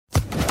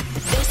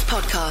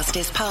podcast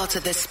is part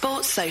of the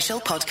Sports Social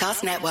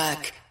Podcast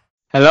Network.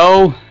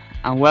 Hello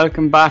and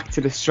welcome back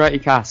to the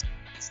Strikecast.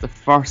 It's the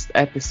first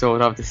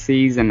episode of the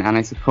season, and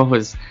I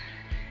suppose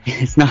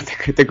it's not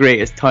the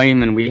greatest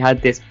time, and we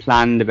had this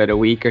planned about a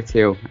week or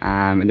two,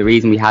 and the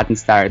reason we hadn't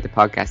started the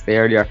podcast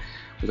earlier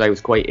was I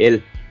was quite ill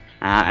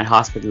and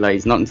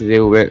hospitalised. Nothing to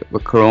do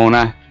with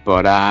Corona,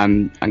 but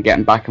I'm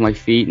getting back on my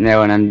feet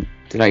now and I'm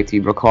delighted to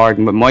be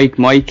recording. But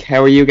Mike,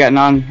 how are you getting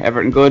on?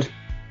 Everything good?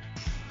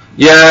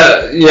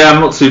 Yeah,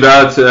 I'm not too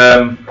bad.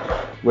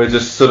 We're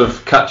just sort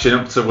of catching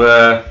up to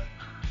where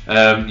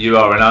you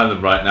are in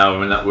Ireland right now. I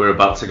mean, that we're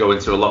about to go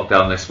into a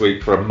lockdown this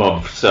week for a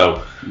month,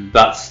 so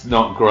that's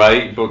not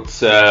great. But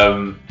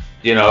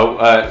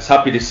it's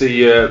happy to see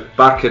you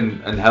back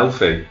and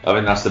healthy. I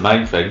mean, that's the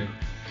main thing.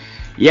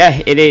 Yeah,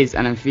 it is,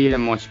 and I'm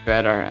feeling much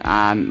better.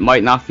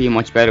 Might not feel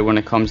much better when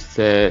it comes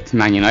to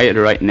Man United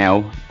right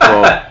now,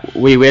 but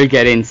we will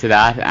get into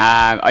that.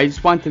 I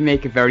just want to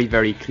make it very,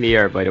 very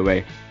clear, by the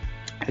way,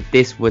 that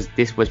this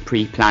was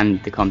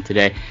pre-planned to come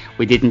today.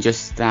 We didn't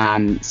just sit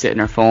on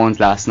our phones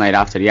last night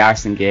after the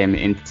Arsenal game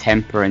in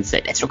temper and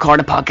say, let's record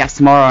a podcast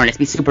tomorrow and let's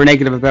be super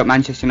negative about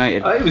Manchester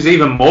United. It was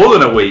even more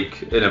than a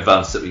week in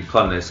advance that we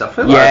planned this. I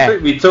feel like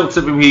we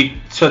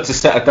tried to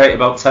set a date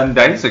about 10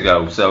 days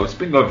ago, so it's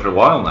been going for a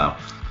while now.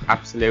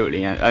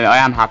 Absolutely. I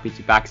am happy to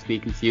be back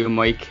speaking to you,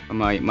 Mike,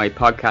 my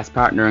podcast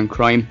partner in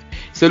crime.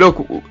 So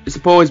look, I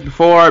suppose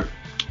before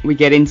we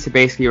get into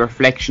basically a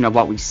reflection of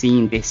what we've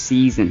seen this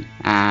season,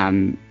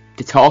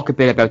 to talk a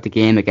bit about the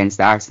game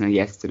against Arsenal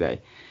yesterday.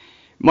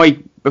 Mike,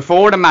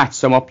 before the match,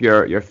 sum up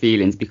your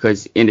feelings,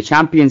 because in the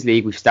Champions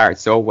League we've started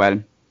so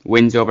well,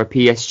 wins over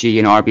PSG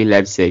and RB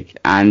Leipzig,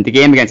 and the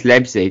game against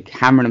Leipzig,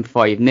 hammering them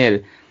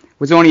 5-0,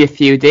 was only a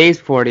few days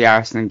before the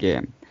Arsenal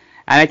game.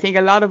 And I think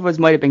a lot of us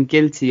might have been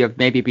guilty of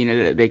maybe being a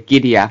little bit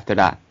giddy after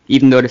that,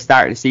 even though the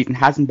start of the season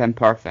hasn't been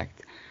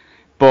perfect.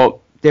 But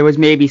there was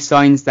maybe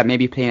signs that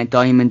maybe playing a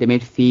diamond in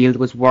midfield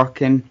was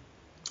working.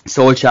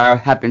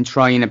 Solskjaer had been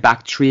trying a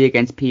back three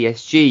against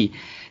PSG.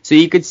 So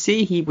you could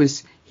see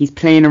he's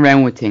playing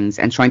around with things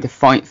and trying to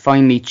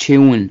finely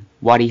tune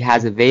what he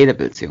has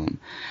available to him.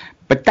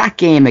 But that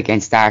game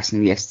against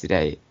Arsenal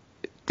yesterday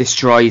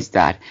destroys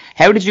that.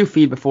 How did you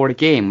feel before the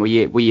game? Were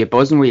you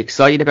buzzing? Were you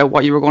excited about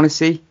what you were going to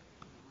see?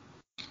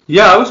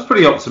 Yeah, I was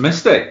pretty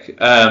optimistic.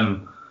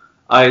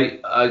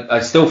 I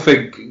still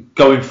think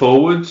going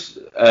forward,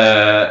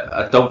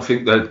 I don't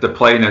think that the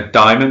playing a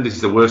diamond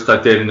is the worst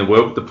idea in the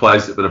world with the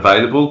players that were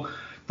available.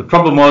 The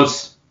problem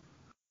was,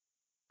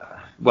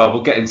 well,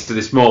 we'll get into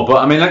this more, but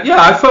I mean,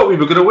 I thought we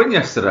were going to win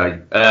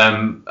yesterday.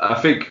 I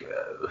think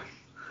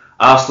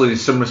Arsenal in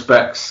some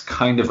respects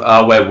kind of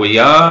are where we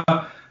are,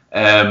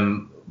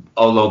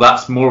 although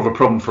that's more of a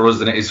problem for us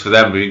than it is for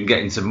them. We can get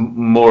into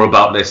more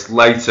about this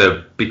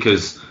later,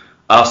 because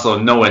Arsenal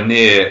are nowhere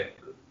near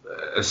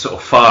as sort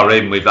of far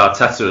in with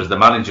Arteta as the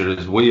manager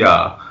as we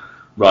are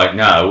right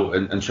now,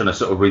 and trying to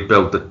sort of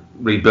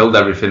rebuild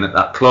everything at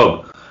that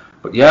club.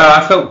 But yeah,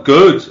 I felt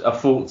good. I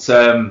thought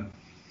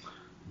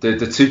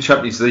the two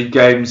Champions League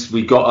games,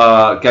 we got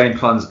our game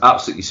plans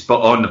absolutely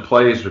spot on. The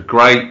players were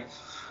great,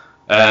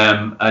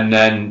 and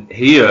then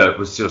here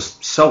was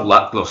just so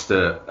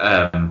lackluster.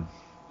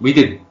 We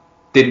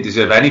didn't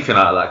deserve anything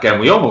out of that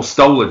game. We almost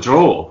stole a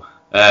draw.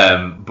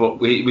 But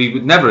we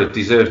would never have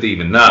deserved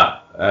even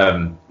that.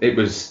 It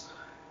was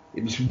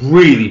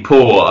really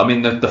poor. I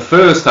mean, the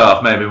first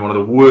half may have been one of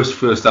the worst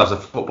first halves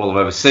of football I've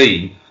ever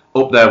seen,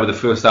 up there with the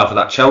first half of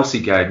that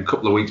Chelsea game a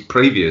couple of weeks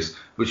previous,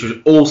 which was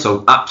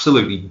also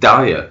absolutely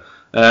dire.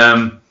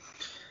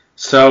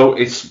 So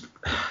it's,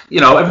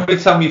 every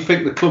time you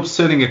think the club's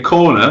turning a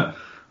corner,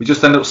 we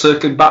just end up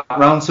circling back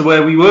round to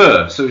where we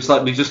were. So it's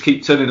like we just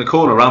keep turning the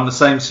corner around the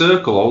same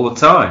circle all the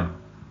time.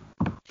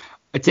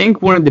 I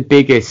think one of the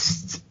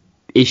biggest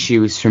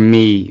issues for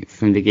me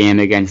from the game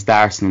against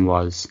Arsenal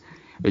was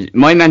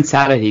my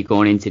mentality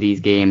going into these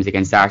games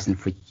against Arsenal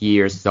for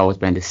years has always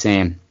been the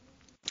same.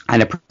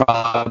 And it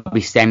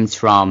probably stems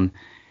from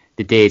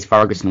the days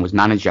Ferguson was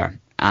manager.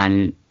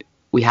 And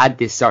we had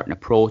this certain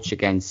approach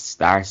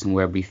against Arsenal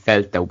where we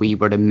felt that we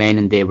were the men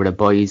and they were the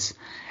boys.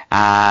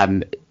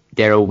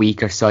 They're a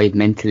weaker side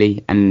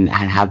mentally and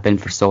have been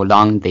for so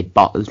long. They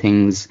bottle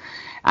things.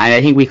 And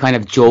I think we kind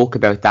of joke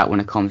about that when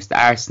it comes to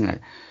Arsenal.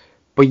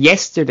 But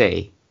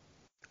yesterday,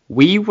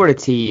 we were a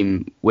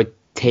team with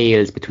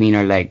tails between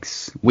our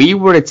legs. We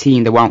were a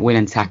team that weren't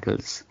winning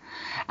tackles.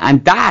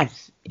 And that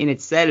in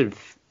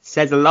itself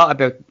says a lot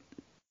about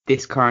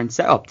this current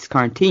setup, this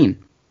current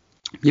team.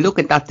 You look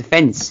at that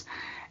defence,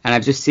 and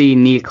I've just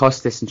seen Neil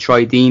Custis and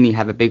Troy Deeney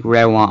have a big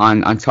row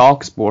on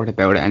TalkSport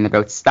about it and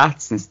about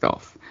stats and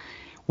stuff.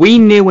 We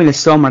knew in the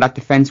summer that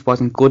defence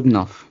wasn't good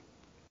enough.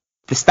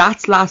 The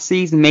stats last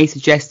season may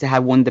suggest they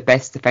had one of the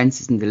best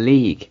defences in the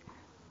league.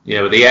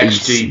 Yeah, but the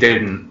XG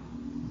didn't.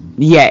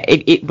 Yeah,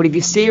 but if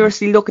you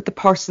seriously look at the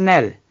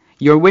personnel,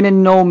 you're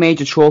winning no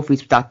major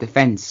trophies with that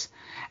defence.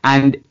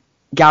 And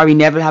Gary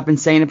Neville had been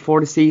saying it before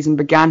the season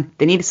began,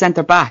 they need a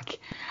centre-back.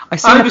 I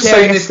said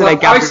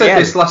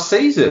this last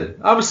season.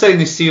 I was saying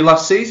this to you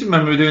last season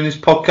when we were doing this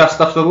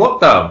podcast after the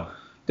lockdown.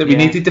 that we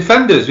needed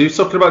defenders. We were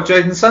talking about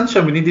Jadon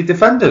Sancho. We needed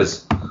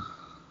defenders.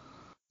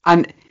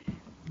 And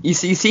you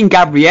seen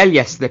Gabriel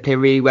yesterday play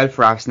really well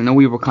for Arsenal.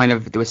 I know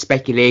there was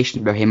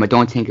speculation about him. I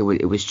don't think it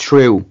was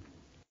true.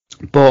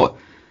 But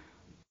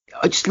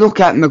I just look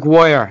at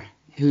Maguire,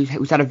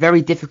 who's had a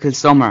very difficult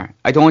summer.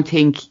 I don't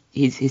think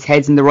his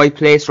head's in the right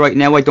place right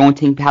now. I don't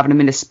think having him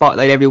in the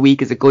spotlight every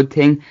week is a good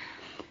thing.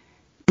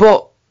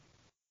 But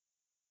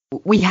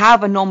we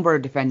have a number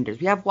of defenders.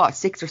 We have,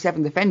 6 or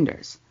 7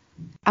 defenders?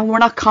 And we're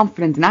not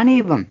confident in any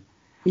of them.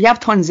 We have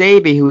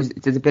Tonzebe, who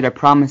there's a bit of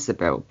promise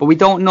about, but we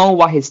don't know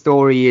what his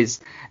story is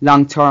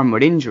long term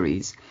with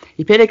injuries.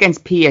 He played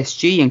against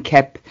PSG and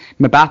kept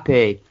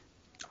Mbappe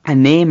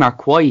and Neymar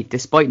quiet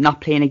despite not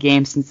playing a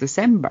game since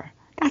December.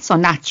 That's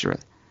unnatural.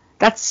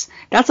 That's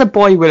a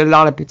boy with a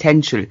lot of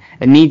potential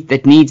that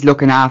needs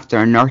looking after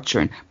and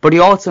nurturing, but he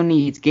also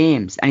needs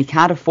games, and he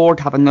can't afford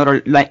to have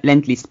another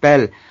lengthy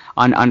spell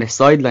on the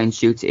sidelines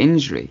due to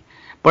injury.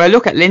 But I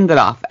look at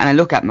Lindelof and I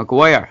look at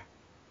Maguire,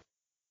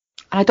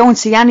 and I don't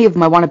see any of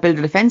them I want to build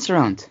a defence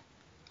around.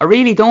 I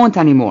really don't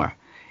anymore.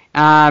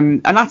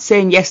 I'm not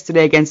saying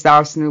yesterday against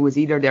Arsenal was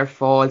either their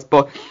fault,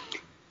 but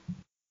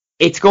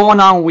it's going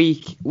on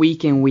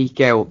week in,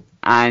 week out.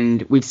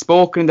 And we've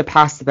spoken in the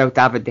past about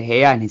David De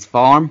Gea and his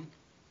form.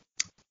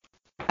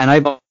 And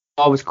I've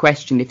always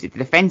questioned, if the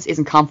defence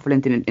isn't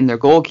confident in their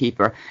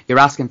goalkeeper, you're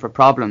asking for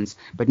problems.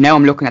 But now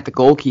I'm looking at the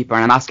goalkeeper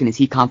and I'm asking, is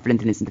he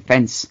confident in his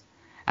defence?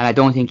 And I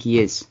don't think he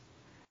is.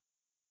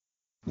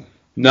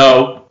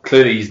 No,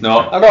 clearly he's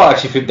not. I don't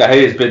actually think De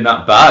Gea has been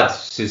that bad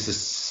since the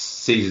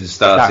season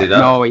started.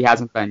 No, he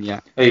hasn't been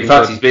yet. In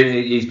fact,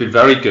 he's been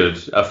very good.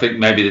 I think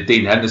maybe the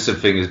Dean Henderson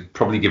thing has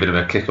probably given him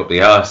a kick up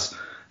the arse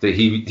that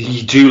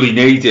he duly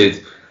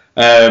needed.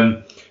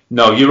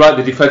 No, you're right,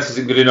 the defence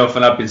isn't good enough,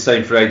 and I've been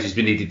saying for ages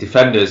we needed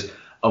defenders,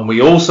 and we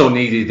also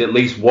needed at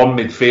least one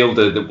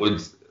midfielder that would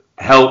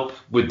help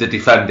with the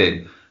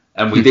defending,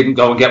 and we didn't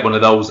go and get one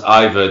of those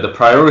either. The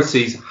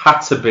priorities had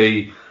to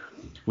be,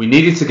 we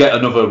needed to get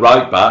another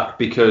right back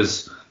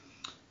because,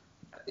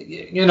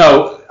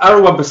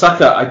 Aaron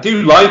Wan-Bissaka, I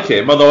do like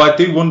him, although I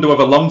do wonder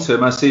whether long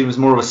term I see him as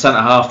more of a centre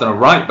half than a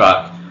right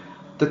back.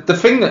 The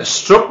thing that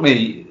struck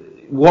me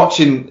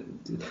watching,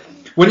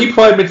 when you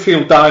play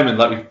midfield diamond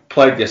like we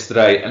played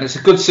yesterday, and it's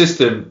a good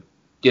system,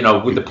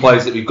 with the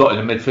players that we've got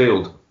in the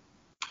midfield,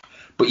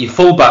 but your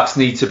fullbacks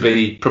need to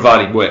be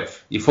providing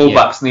width. Your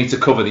fullbacks need to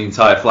cover the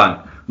entire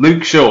flank.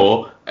 Luke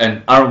Shaw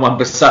and Aaron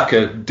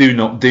Wan-Bissaka do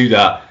not do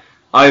that.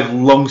 I've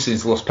long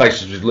since lost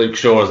patience with Luke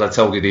Shaw, as I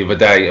told you the other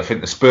day. I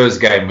think the Spurs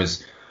game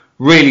was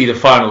really the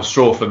final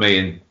straw for me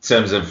in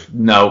terms of,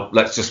 no,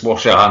 let's just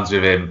wash our hands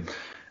with him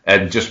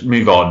and just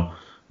move on,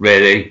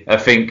 really. I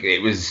think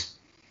it was...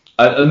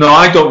 I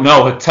don't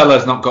know. Had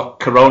Teller's not got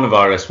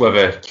coronavirus,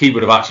 whether he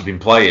would have actually been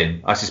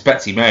playing. I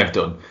suspect he may have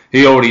done.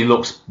 He already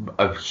looks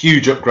a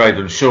huge upgrade,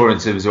 I'm sure, in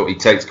terms of what he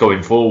takes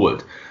going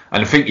forward.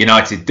 And I think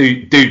United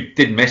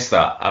did miss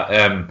that.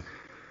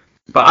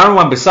 But Aaron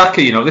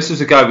Wan-Bissaka, this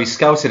was a guy we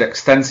scouted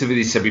extensively.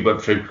 He said we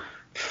went through,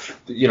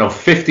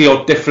 50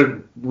 odd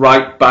different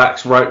right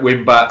backs, right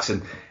wing backs,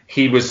 and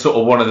he was sort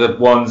of one of the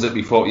ones that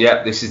we thought,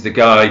 this is the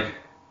guy.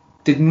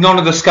 Did none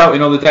of the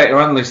scouting or the data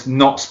analysts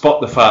not spot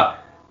the fact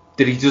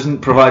that he doesn't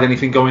provide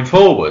anything going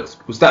forward?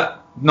 Was that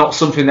not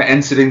something that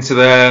entered into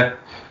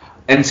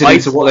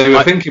what they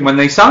were thinking when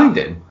they signed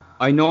him?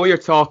 I know you're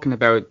talking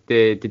about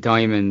the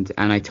diamond,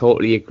 and I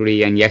totally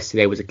agree. And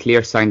yesterday was a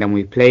clear sign that when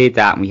we played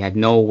that and we had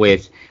no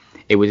width,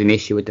 it was an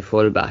issue with the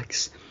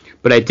fullbacks.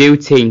 But I do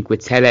think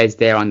with Tellez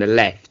there on the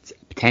left,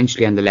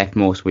 potentially on the left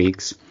most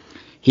weeks,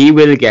 he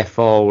will get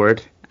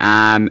forward.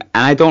 And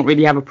I don't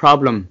really have a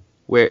problem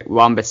with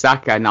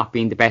Wan-Bissaka not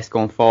being the best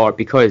going forward,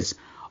 because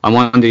I'm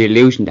under the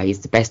illusion that he's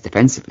the best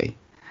defensively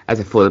as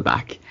a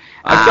fullback.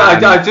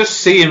 I just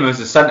see him as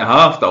a centre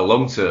half though,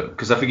 long term,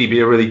 because I think he'd be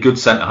a really good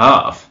centre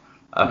half.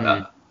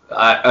 I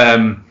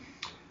know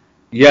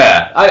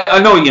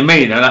what you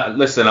mean, and I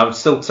would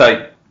still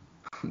take,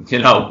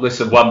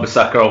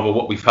 Wan-Bissaka over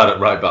what we've had at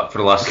right back for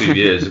the last 2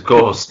 years, of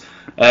course.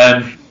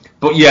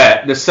 But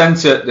yeah, the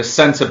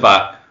centre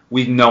back,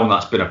 we've known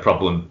that's been a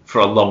problem for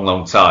a long,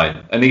 long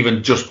time, and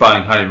even just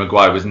buying Harry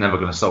Maguire was never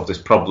going to solve this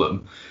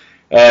problem.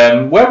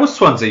 Where was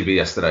Tonzebe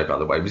yesterday, by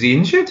the way? Was he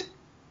injured?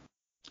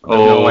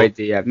 No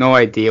idea.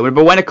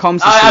 But when it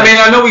comes to...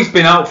 I know he's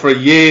been out for a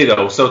year,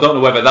 though, so I don't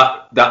know whether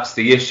that's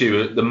the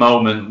issue at the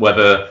moment,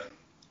 whether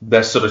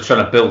they're sort of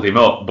trying to build him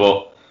up.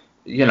 But,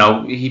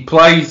 he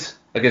played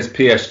against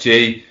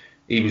PSG.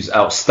 He was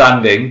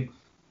outstanding,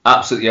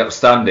 absolutely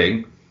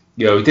outstanding.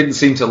 He didn't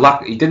seem to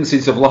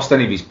have lost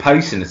any of his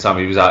pace in the time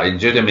he was out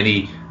injured. I mean,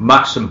 he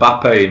matched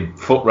Mbappe in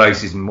foot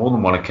races on more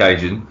than one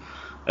occasion,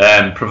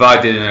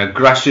 provided an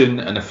aggression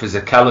and a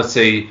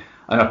physicality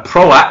and a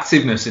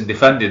proactiveness in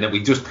defending that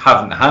we just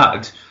haven't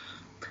had.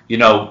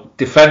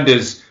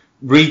 Defenders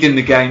reading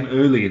the game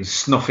early and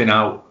snuffing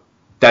out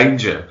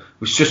danger,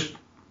 which just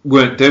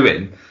weren't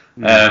doing.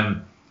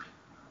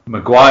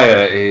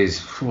 Maguire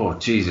is,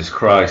 Jesus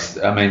Christ.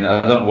 I mean,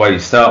 I don't know where you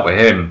start with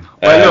him.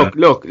 Well,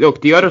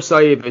 look. The other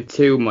side of it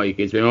too, Mike,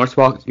 is when we're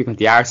speaking of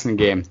the Arsenal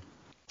game,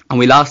 and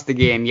we lost the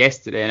game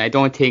yesterday. And I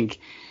don't think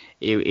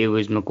it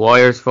was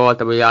Maguire's fault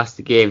that we lost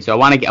the game. So I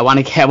want to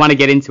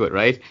get into it,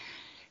 right?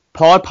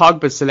 Paul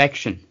Pogba's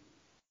selection.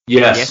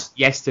 Yes.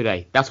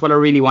 Yesterday. That's what I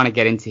really want to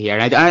get into here.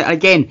 And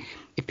again,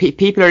 if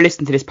people are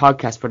listening to this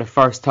podcast for the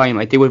first time,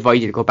 I do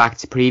advise you to go back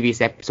to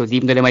previous episodes,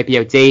 even though they might be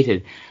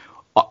outdated.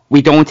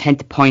 We don't tend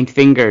to point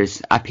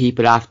fingers at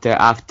people after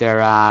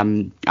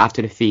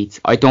defeats.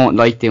 I don't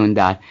like doing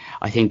that.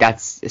 I think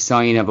that's a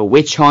sign of a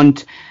witch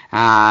hunt.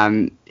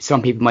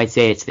 Some people might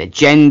say it's an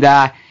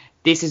agenda.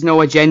 This is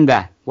no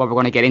agenda, what we're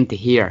going to get into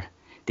here.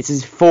 This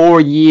is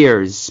 4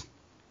 years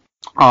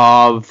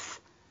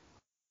of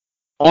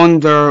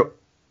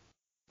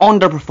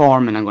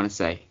underperforming, I'm going to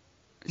say.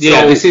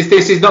 Yeah, this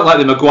is not like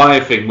the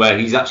Maguire thing where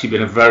he's actually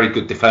been a very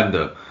good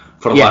defender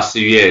for the last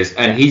 2 years,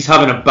 and he's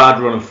having a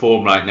bad run of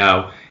form right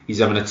now. He's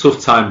having a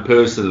tough time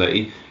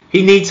personally.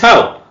 He needs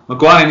help.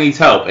 Maguire needs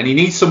help, and he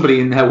needs somebody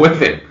in there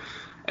with him,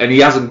 and he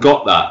hasn't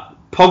got that.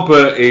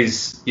 Pogba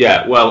is,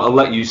 well, I'll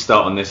let you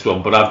start on this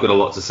one, but I've got a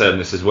lot to say on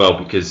this as well,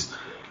 because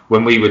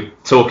when we were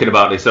talking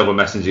about this over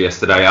Messenger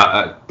yesterday,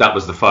 that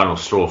was the final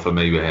straw for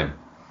me with him.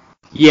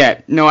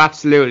 Yeah, no,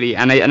 absolutely,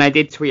 and I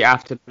did tweet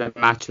after the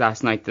match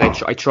last night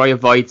that I try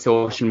avoid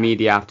social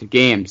media after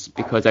games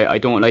because I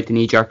don't like the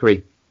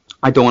knee-jerkery.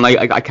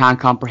 I can't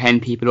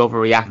comprehend people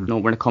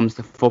overreacting when it comes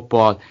to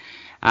football,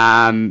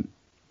 and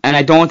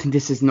I don't think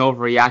this is an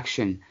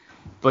overreaction.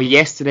 But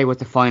yesterday was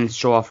the final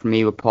straw for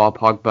me with Paul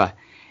Pogba.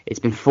 It's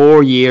been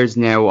 4 years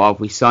now of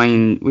we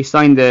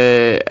signed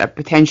a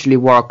potentially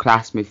world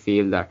class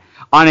midfielder.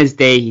 On his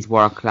day, he's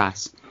world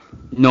class,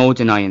 no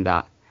denying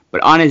that.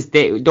 But on his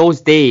day,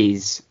 those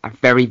days are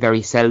very,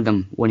 very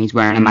seldom when he's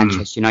wearing a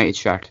Manchester United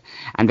shirt.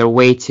 And they're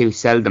way too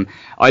seldom.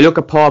 I look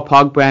at Paul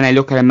Pogba and I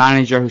look at a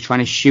manager who's trying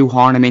to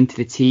shoehorn him into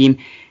the team.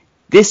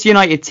 This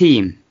United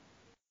team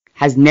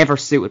has never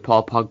suited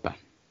Paul Pogba.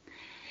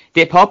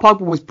 Paul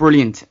Pogba was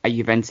brilliant at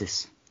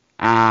Juventus.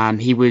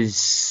 He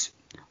was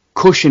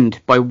cushioned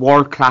by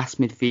world-class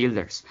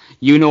midfielders.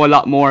 You know a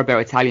lot more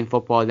about Italian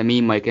football than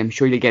me, Mike. I'm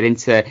sure you'll get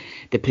into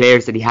the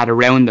players that he had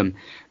around him.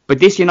 But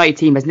this United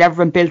team has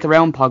never been built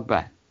around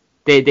Pogba.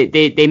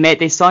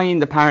 They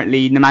signed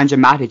apparently Nemanja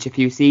Matic a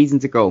few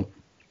seasons ago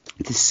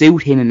to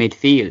suit him in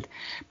midfield.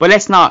 But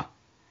let's not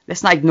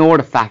ignore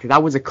the fact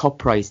that was a cut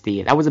price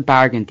deal. That was a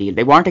bargain deal.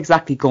 They weren't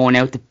exactly going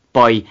out to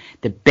buy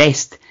the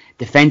best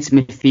defensive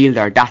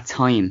midfielder at that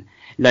time,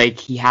 like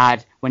he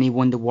had when he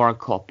won the World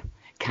Cup,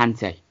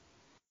 Kante.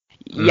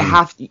 You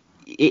have to.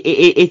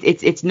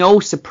 It's no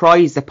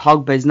surprise that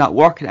Pogba is not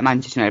working at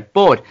Manchester United.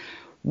 But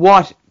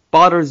what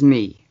bothers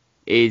me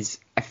is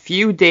a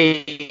few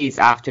days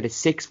after the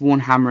 6-1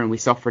 hammering we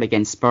suffered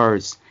against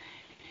Spurs,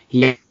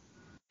 he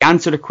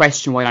answered a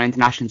question while on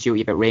international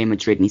duty about Real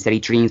Madrid, and he said he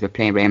dreams about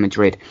playing Real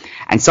Madrid.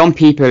 And some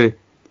people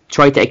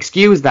tried to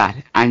excuse that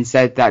and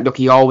said that, look,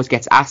 he always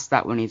gets asked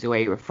that when he's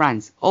away with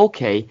France.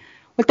 Okay,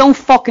 well, don't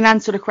fucking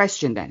answer the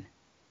question then.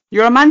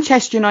 You're a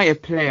Manchester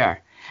United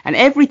player. And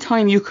every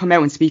time you come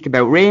out and speak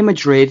about Real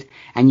Madrid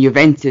and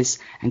Juventus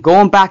and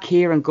going back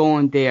here and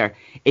going there,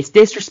 it's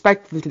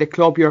disrespectful to the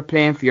club you're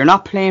playing for. You're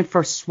not playing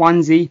for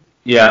Swansea,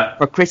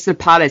 for Crystal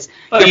Palace.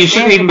 Well, you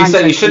shouldn't even be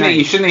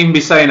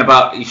saying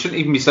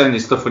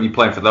this stuff when you're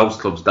playing for those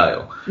clubs,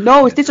 Dale.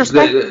 No, it's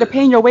disrespectful. They're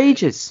paying your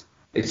wages.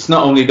 It's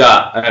not only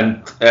that,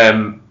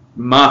 and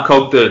Mark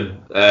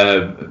Ogden,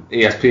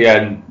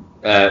 ESPN,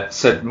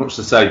 said much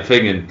the same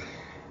thing, and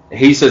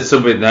he said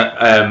something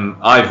that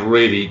I've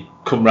really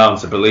come round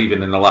to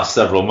believing in the last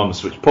several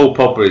months, which Paul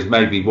Pogba is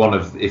maybe one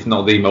of, if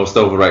not the most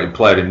overrated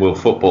player in world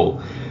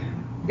football.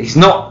 He's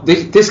not.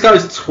 This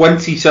guy's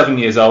 27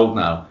 years old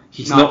now.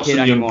 He's not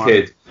some young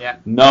kid. Yeah.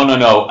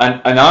 No.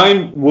 And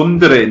I'm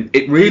wondering,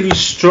 it really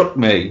struck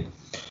me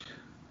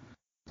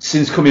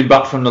since coming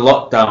back from the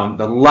lockdown,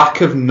 the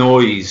lack of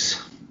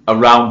noise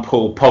around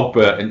Paul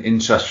Pogba and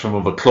interest from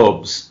other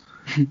clubs.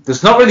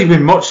 There's not really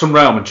been much from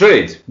Real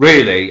Madrid,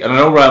 really, and I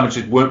know Real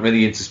Madrid weren't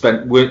really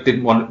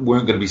weren't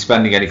going to be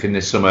spending anything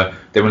this summer.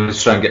 They wanted to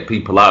try and get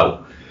people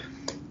out,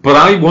 but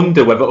I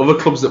wonder whether other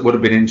clubs that would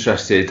have been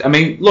interested. I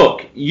mean,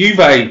 look,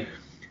 Juve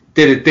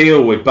did a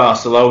deal with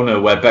Barcelona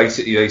where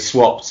basically they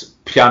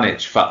swapped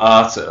Pjanic for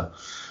Arta,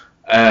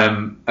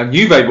 and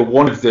Juve were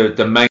one of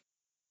the main.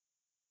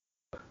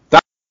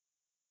 That's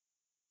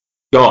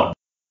gone,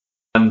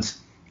 and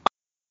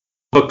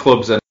other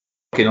clubs are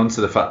looking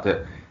onto the fact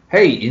that,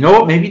 hey, you know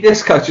what? Maybe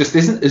this guy just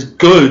isn't as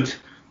good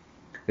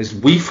as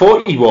we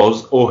thought he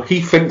was, or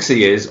he thinks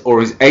he is, or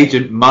his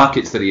agent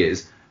markets that he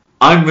is.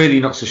 I'm really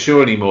not so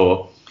sure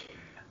anymore.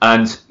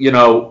 And, you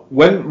know,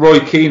 when Roy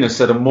Keane has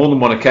said on more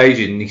than one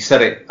occasion, and he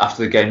said it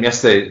after the game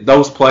yesterday,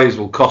 those players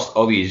will cost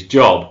Ollie his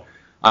job,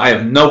 I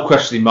have no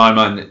question in my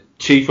mind that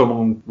chief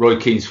among Roy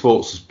Keane's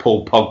faults is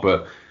Paul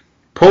Pogba.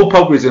 Paul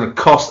Pogba is going to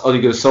cost Ole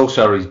Gunnar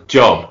Solskjaer his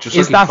job. Just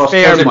is like that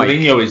fair, Mike?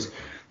 Mourinho is.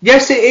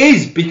 Yes, it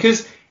is,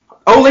 because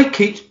Ole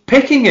keeps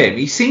picking him.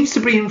 He seems to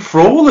be in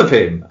thrall of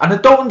him, and I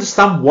don't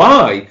understand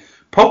why.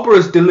 Pogba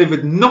has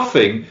delivered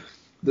nothing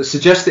that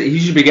suggests that he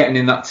should be getting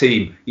in that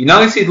team.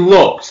 United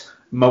looked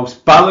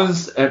most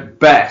balanced at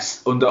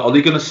best under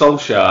Ole Gunnar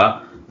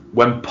Solskjaer,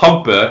 when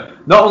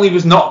Pogba not only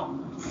was not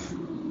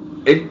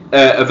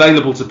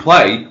available to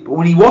play, but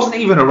when he wasn't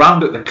even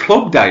around at the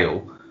club,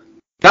 Dale,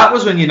 that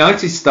was when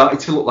United started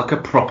to look like a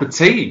proper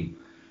team.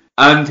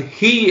 And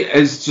he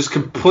has just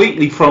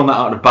completely thrown that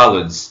out of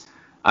balance.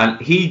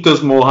 And he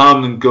does more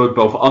harm than good,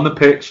 both on the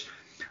pitch,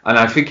 and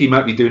I think he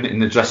might be doing it in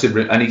the dressing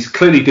room. And he's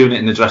clearly doing it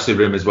in the dressing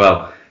room as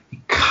well. You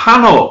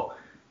cannot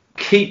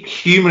keep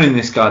humouring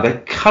this guy.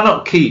 They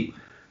cannot keep.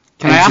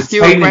 Can I ask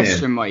you a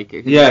question, Mike?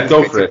 Yeah,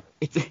 go for it.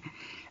 It's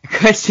a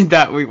question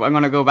that I'm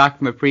going to go back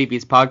from a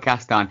previous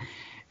podcast on.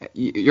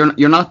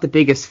 You're not the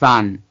biggest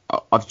fan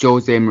of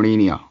Jose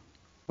Mourinho.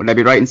 Would I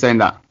be right in saying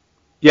that?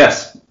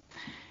 Yes.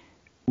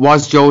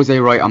 Was Jose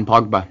right on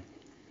Pogba?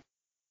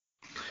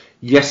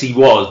 Yes, he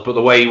was, but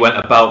the way he went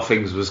about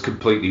things was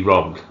completely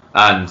wrong,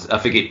 and I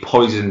think it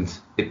poisoned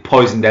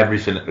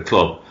everything at the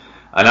club.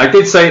 And I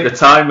did say at the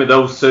time with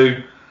those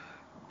two,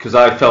 because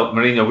I felt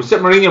Mourinho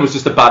was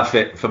just a bad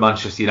fit for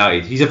Manchester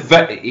United. He's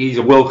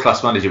a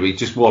world-class manager, but he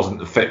just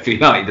wasn't a fit for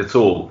United at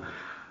all.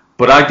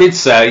 But I did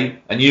say,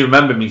 and you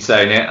remember me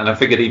saying it, and I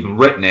think I'd even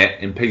written it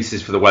in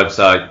pieces for the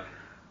website,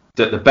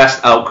 that the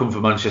best outcome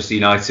for Manchester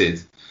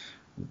United,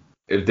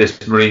 if this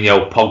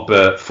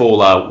Mourinho-Pogba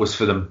fallout, was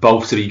for them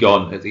both to be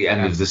gone at the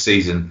end of the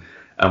season.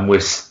 And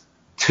we're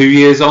 2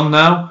 years on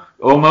now,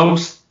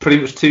 almost,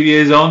 pretty much 2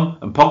 years on,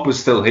 and Pogba's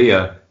still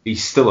here.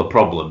 He's still a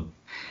problem.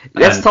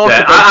 Let's talk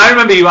about... I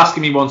remember you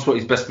asking me once what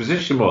his best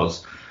position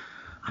was.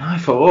 And I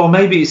thought,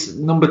 maybe it's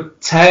number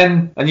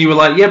 10. And you were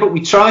like, yeah, but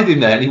we tried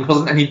him there and he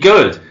wasn't any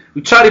good.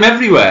 We tried him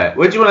everywhere.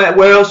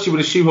 Where else do you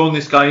want to shoehorn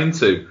this guy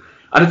into?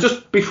 And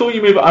before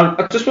you move on,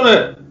 I just want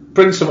to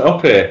bring something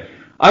up here.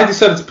 I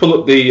decided to pull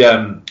up the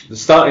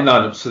starting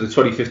lineups for the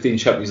 2015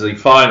 Champions League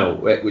final,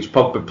 which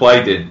Pogba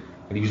played in,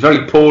 and he was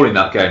very poor in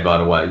that game, by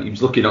the way. He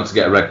was lucky not to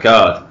get a red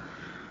card.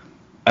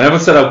 And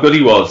everyone said how good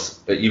he was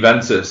at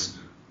Juventus.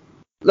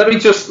 Let me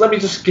just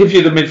give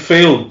you the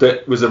midfield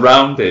that was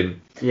around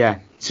him. Yeah.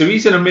 So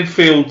he's in a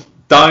midfield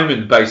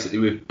diamond basically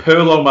with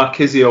Pirlo,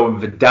 Marchisio, and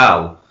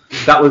Vidal.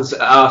 That was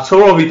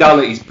Arturo Vidal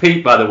at his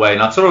peak, by the way,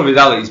 and Arturo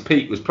Vidal at his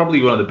peak was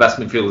probably one of the best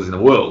midfielders in the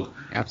world.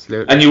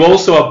 Absolutely. And you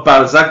also have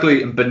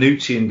Barzagli and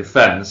Bonucci in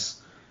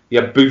defence.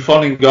 You have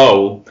Buffon in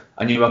goal,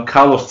 and you have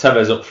Carlos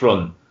Tevez up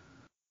front.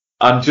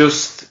 I'm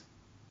just,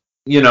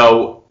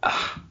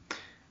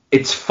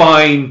 it's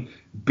fine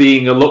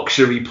being a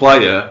luxury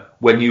player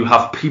when you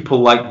have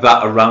people like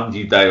that around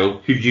you, Dale,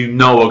 who you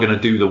know are going to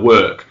do the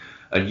work,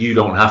 and you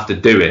don't have to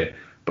do it.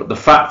 But the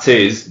fact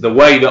is, the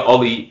way that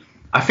Ollie...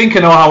 I think I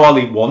know how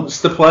Ollie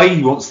wants to play.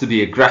 He wants to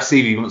be aggressive.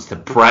 He wants to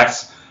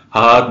press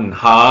hard and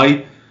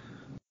high.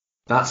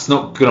 That's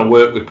not going to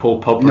work with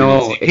Paul Pogba.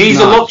 No,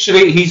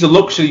 he's a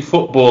luxury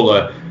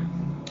footballer.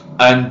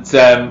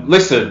 And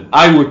listen,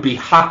 I would be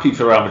happy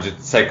for Real Madrid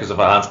to take us off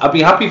our hands. I'd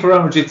be happy for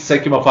Real Madrid to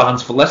take him off our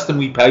hands for less than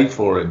we paid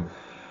for him.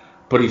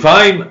 But if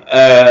I'm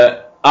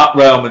at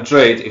Real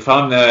Madrid, if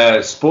I'm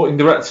the sporting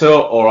director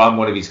or I'm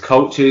one of his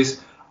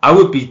coaches, I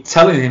would be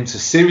telling him to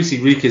seriously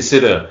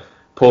reconsider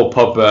Paul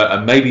Pogba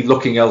and maybe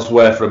looking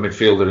elsewhere for a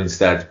midfielder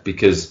instead.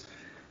 Because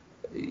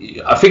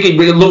I think it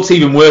looks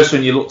even worse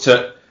when you looked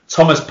at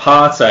Thomas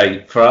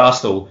Partey for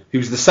Arsenal,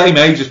 who's the same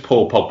age as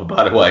Paul Pogba,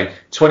 by the way,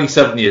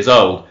 27 years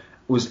old,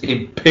 was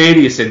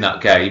imperious in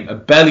that game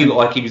and barely looked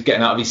like he was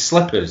getting out of his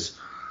slippers.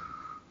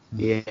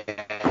 Yeah.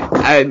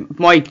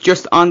 Mike,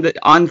 just on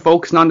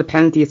focusing on the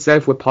penalty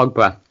itself with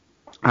Pogba,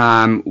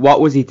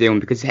 what was he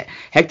doing? Because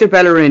Hector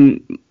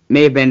Bellerin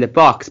may have been in the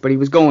box, but he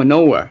was going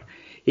nowhere.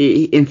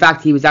 In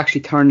fact, he was actually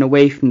turning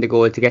away from the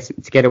goal to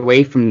get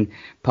away from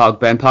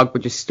Pogba, and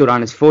Pogba just stood on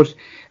his foot.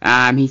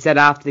 He said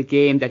after the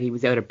game that he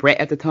was out of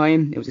breath at the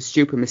time. It was a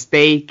stupid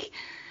mistake.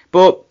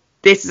 But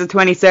this is a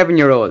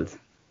 27-year-old.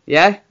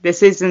 Yeah?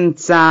 This isn't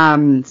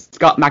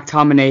Scott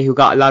McTominay, who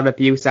got a lot of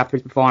abuse after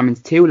his performance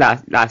too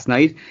last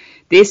night.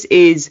 This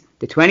is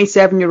the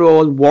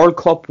 27-year-old World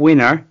Cup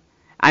winner.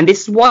 And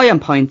this is why I'm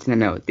pointing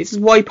him out. This is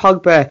why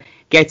Pogba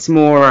gets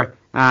more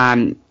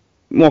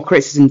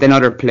criticism than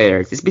other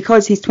players. It's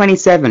because he's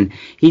 27.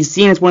 He's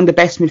seen as one of the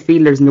best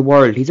midfielders in the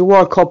world. He's a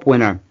World Cup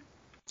winner.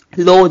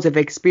 Loads of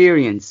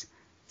experience.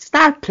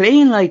 Start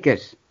playing like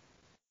it.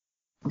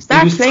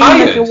 Start playing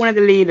like you're one of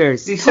the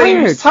leaders. He said he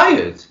was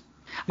tired.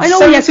 I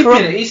know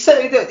he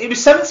said it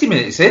was 70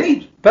 minutes in.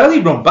 He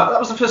barely run back. That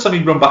was the first time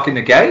he'd run back in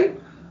the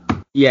game.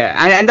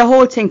 Yeah, and the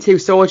whole thing too,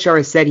 Solskjaer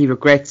has said he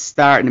regrets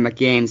starting him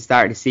again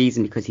start of the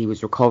season because he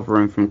was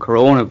recovering from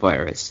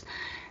coronavirus.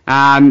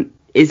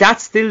 Is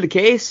that still the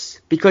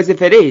case? Because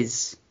if it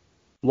is,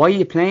 why are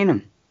you playing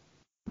him?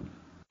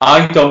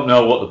 I don't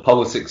know what the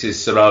politics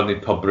is surrounding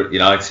Pogba at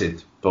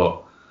United,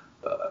 but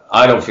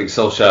I don't think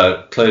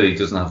Solskjaer clearly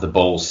doesn't have the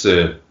balls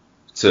to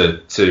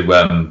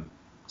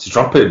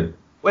drop him.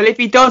 Well, if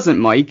he doesn't,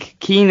 Mike,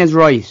 Keane is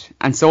right,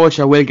 and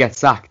Solskjaer will get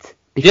sacked.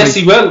 Yes,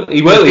 he will.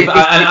 He will.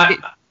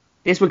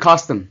 This will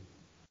cost him.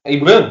 He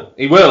will,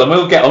 and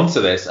we'll get onto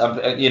this.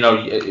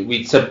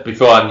 We said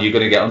beforehand you're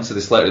going to get onto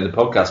this later in the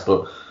podcast,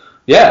 but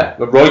yeah,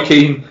 but Roy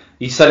Keane,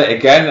 he said it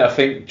again, I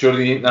think, during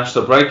the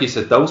international break. He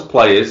said those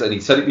players, and he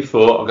said it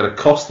before, are going to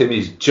cost him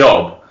his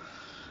job.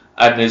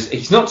 And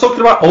he's not talking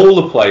about all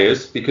the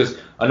players, because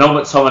I know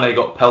McTominay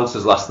got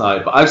pelters last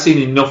night, but I've seen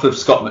enough of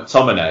Scott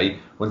McTominay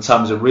when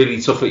times are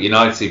really tough at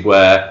United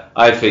where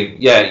I think,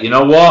 yeah, you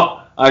know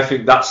what? I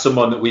think that's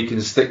someone that we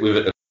can stick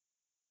with. I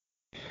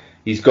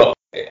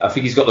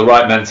think he's got the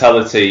right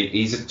mentality.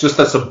 He's just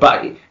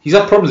had he's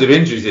had problems with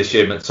injuries this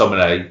year,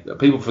 McTominay.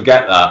 People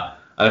forget that.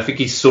 And I think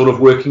he's sort of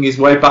working his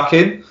way back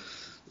in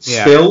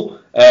still.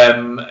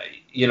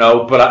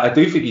 But I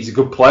do think he's a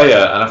good player.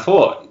 And I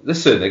thought,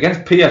 listen,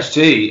 against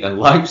PSG and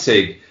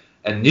Leipzig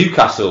and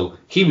Newcastle,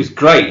 he was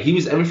great. He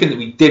was everything that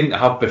we didn't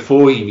have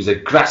before. He was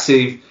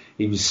aggressive.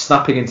 He was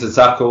snapping into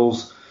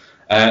tackles.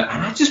 And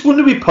I just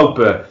wonder with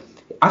Pogba,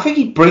 I think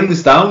he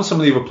brings down some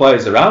of the other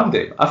players around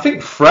him. I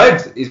think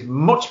Fred is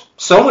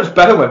so much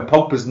better when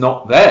Pogba's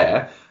not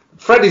there.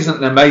 Fred isn't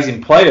an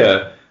amazing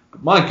player.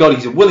 But my God,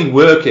 he's a willing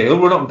worker. He'll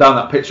run up and down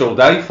that pitch all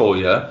day for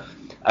you,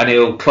 and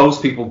he'll close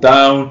people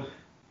down.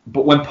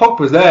 But when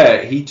Pogba's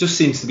there, he just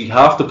seems to be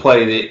half the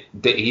player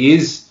that he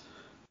is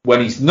when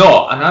he's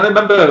not. And I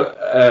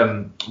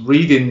remember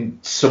reading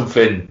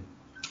something,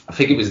 I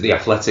think it was The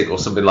Athletic or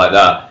something like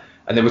that,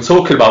 and they were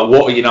talking about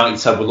what a United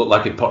side would look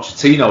like if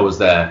Pochettino was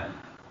there.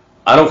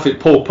 I don't think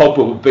Paul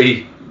Pogba would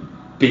be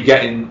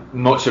getting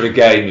much of a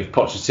game if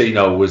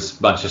Pochettino was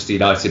Manchester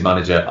United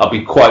manager. I'll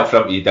be quite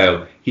frank with you,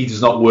 Dale. He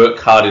does not work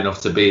hard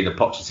enough to be in the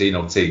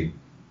Pochettino team.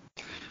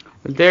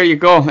 Well, there you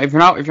go. If you're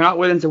not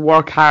willing to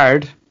work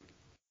hard,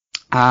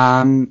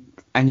 and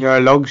you're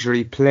a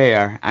luxury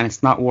player, and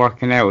it's not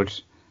working out,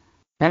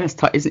 then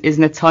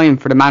isn't it time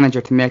for the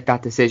manager to make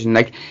that decision?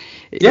 Like,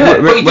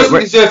 yeah, but he doesn't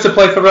deserve to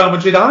play for Real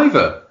Madrid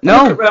either.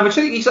 No, look at Real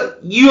Madrid. He's like,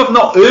 you have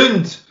not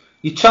earned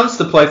your chance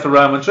to play for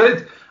Real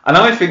Madrid, and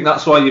I think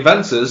that's why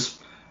Juventus,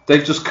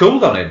 they've just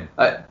cooled on him.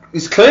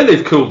 It's clear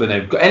they've cooled on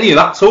him. Any of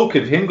that talk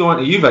of him going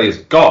to Juve is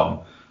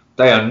gone.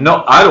 They are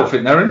not. I don't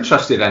think they're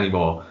interested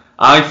anymore.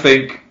 I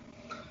think,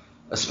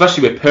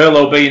 especially with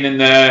Pirlo being in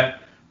there,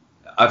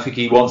 I think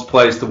he wants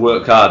players to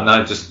work hard, and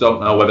I just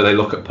don't know whether they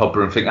look at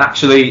Pogba and think,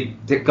 actually,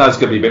 that guy's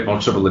going to be a bit more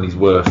trouble than he's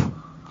worth.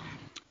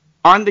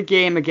 On the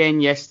game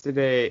again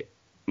yesterday,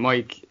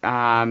 Mike,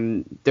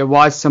 there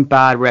was some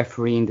bad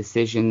refereeing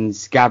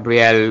decisions.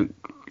 Gabriel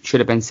should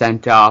have been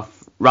sent off.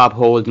 Rob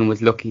Holding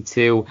was lucky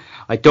too.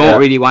 I don't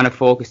really want to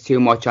focus too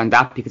much on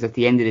that, because at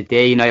the end of the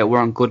day, United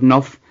weren't good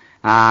enough.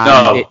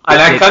 I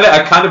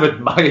kind of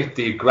admired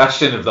the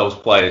aggression of those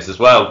players as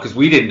well, because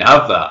we didn't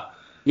have that.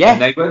 Yeah,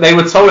 and they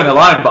were towing the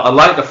line, but I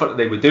like the fact that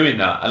they were doing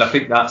that, and I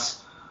think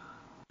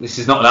this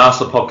is not an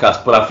Arsenal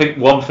podcast, but I think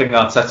one thing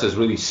Arteta's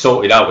really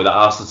sorted out with the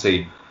Arsenal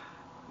team,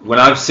 when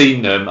I've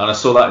seen them, and I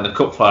saw that in the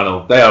cup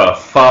final, they are a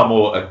far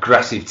more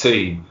aggressive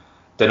team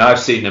than I've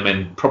seen them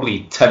in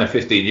probably 10 or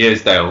 15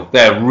 years, Dale.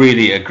 They're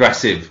really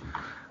aggressive.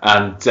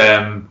 And,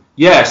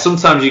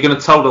 sometimes you're going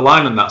to toe the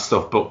line on that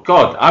stuff. But,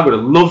 God, I would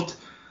have loved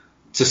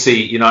to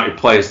see United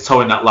players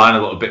towing that line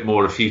a little bit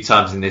more a few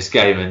times in this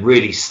game and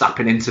really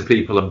snapping into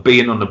people and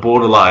being on the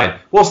borderline.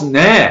 Wasn't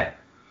there.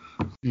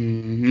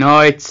 No,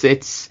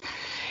 it's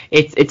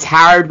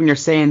hard when you're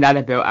saying that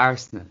about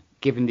Arsenal,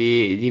 given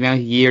the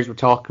amount of years we're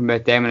talking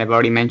about them, and I've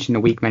already mentioned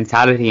the weak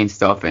mentality and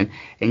stuff. And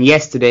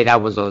yesterday,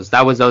 that was us.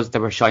 That was us that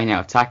were shying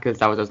out of tackles.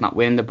 That was us not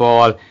winning the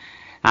ball.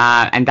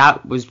 And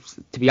that was,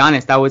 to be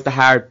honest, that was the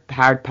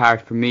hard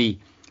part for me.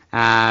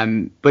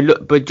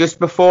 But just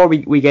before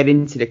we get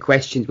into the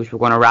questions, which we're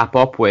going to wrap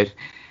up with,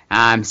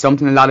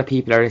 something a lot of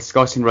people are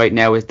discussing right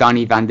now is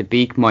Donny van de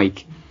Beek,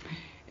 Mike.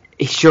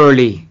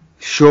 Surely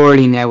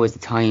now is the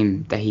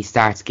time that he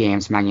starts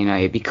games for Man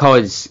United,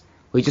 because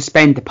we just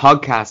spent the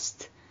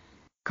podcast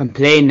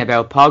complaining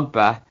about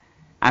Pogba,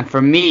 and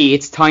for me,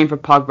 it's time for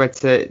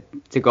Pogba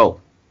to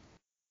go.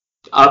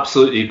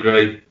 Absolutely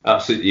agree.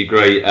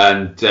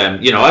 And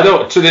I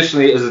don't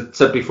traditionally, as I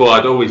said before,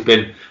 I'd always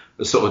been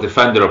a sort of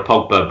defender of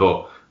Pogba,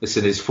 but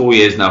listen, it's 4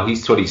 years now.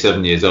 He's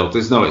 27 years old.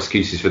 There's no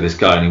excuses for this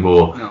guy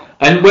anymore. No.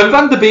 And when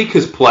Van de Beek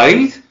has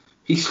played,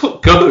 he's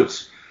looked good.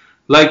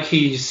 Like,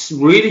 he's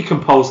really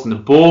composed in the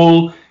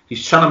ball.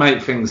 He's trying to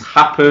make things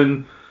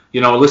happen.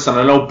 Listen,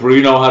 I know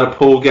Bruno had a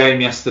poor game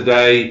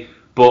yesterday,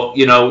 but,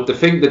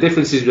 the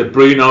difference is with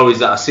Bruno is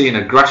that I see an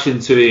aggression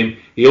to him.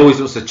 He always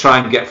wants to try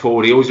and get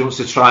forward. He always wants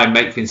to try and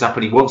make things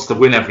happen. He wants to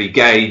win every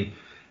game,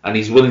 and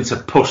he's willing to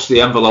push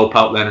the envelope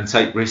out there and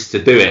take risks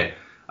to do it.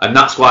 And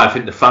that's why I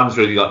think the fans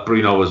really like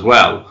Bruno as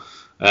well.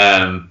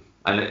 And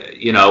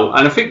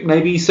I think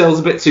maybe he sails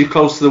a bit too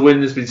close to the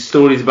wind. There's been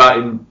stories about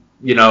him,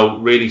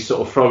 really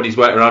sort of throwing his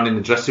weight around in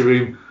the dressing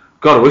room.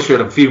 God, I wish we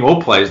had a few more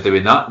players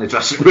doing that in the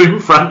dressing room,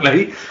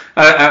 frankly.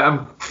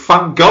 And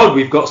thank God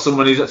we've got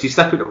someone who's actually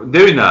stepping up and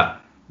doing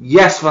that.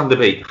 Yes, Van de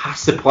Beek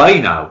has to play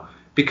now,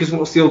 because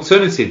what's the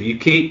alternative? You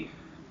keep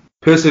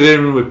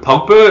persevering with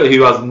Pogba,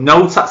 who has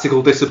no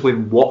tactical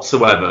discipline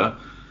whatsoever,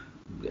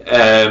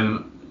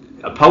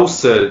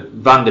 opposed to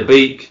Van de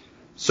Beek.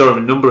 Saw him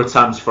a number of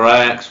times for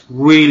Ajax.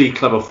 Really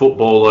clever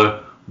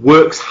footballer,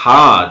 works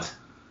hard.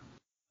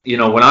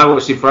 When I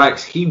watched him for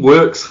Ajax, he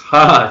works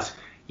hard.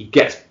 He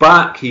gets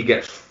back, he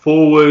gets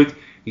forward,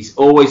 he's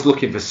always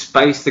looking for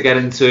space to get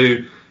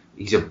into.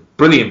 He's a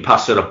brilliant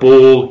passer of the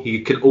ball.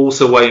 He can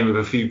also weigh in with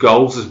a few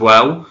goals as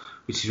well,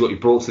 which is what he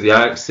brought to the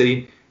Ajax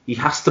team. He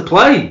has to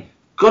play.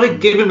 Got to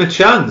give him a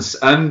chance.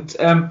 And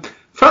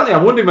frankly,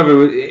 I'm wondering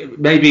whether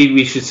maybe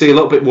we should see a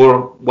little bit more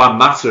on Juan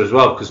Mata as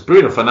well, because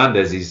Bruno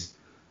Fernandes is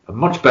a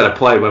much better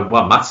player when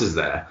Juan Mata's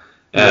there.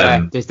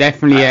 There's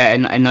definitely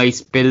a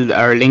nice build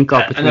or link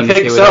up between the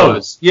two of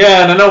those.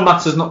 Yeah, and I know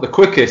Mata's not the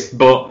quickest,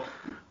 but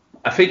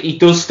I think he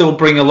does still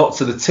bring a lot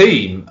to the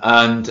team,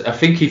 and I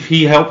think if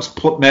he helps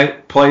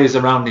make players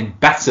around him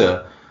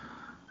better,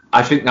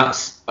 I think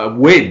that's a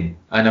win.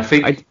 And I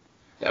think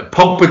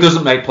Pogba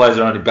doesn't make players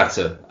around him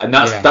better, and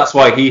that's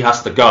why he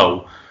has to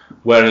go.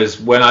 Whereas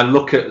when I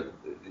look at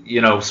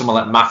someone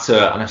like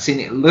Mata, and I've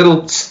seen it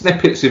little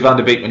snippets with Van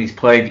der Beek when he's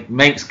played,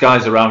 makes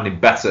guys around him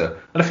better,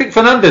 and I think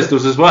Fernandes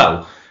does as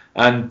well.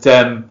 And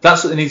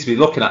that's what they need to be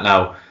looking at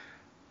now.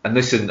 And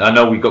listen, I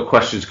know we've got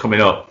questions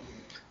coming up.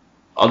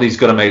 Ollie's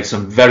got to make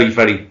some very,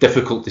 very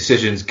difficult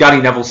decisions.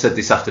 Gary Neville said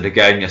this after the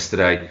game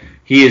yesterday.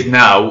 He is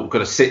now got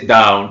to sit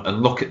down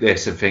and look at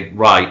this and think,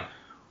 right,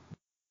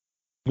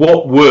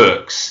 what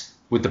works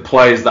with the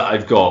players that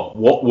I've got?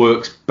 What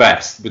works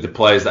best with the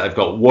players that I've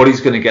got? What is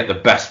going to get the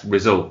best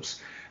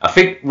results? I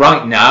think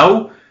right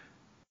now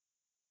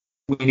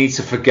we need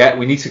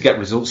to get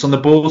results on the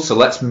board. So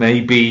let's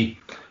maybe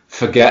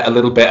forget a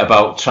little bit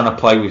about trying to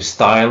play with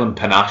style and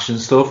panache and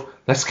stuff.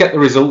 Let's get the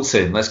results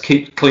in. Let's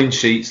keep clean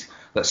sheets.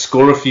 Let's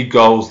score a few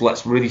goals.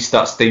 Let's really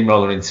start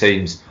steamrolling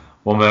teams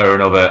one way or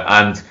another.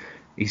 And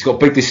he's got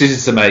big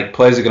decisions to make.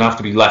 Players are going to have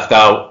to be left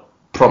out,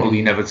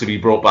 probably never to be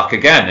brought back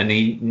again. And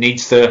he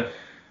needs to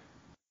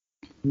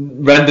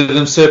render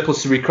them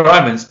surplus to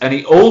requirements. And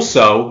he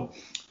also,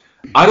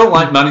 I don't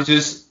like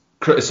managers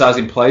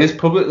criticising players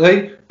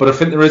publicly, but I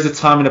think there is a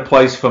time and a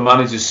place for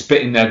managers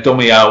spitting their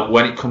dummy out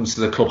when it comes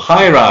to the club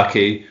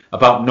hierarchy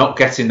about not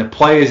getting the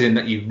players in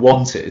that you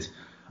wanted.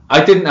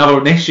 I didn't have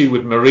an issue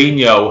with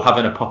Mourinho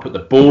having a pop at the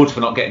board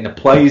for not getting the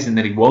players in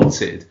that he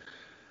wanted.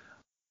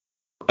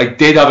 I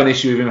did have an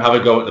issue with him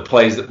having a go at the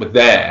players that were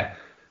there.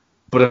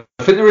 But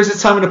I think there is a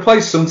time and a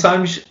place.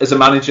 Sometimes, as a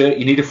manager,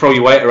 you need to throw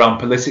your weight around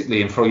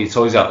politically and throw your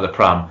toys out of the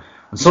pram.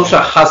 And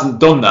Solskjaer hasn't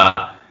done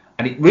that.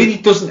 And it really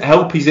doesn't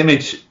help his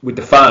image with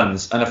the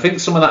fans. And I think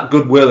some of that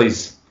goodwill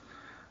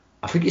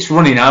I think it's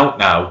running out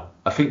now.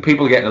 I think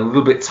people are getting a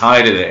little bit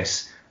tired of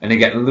this. And they're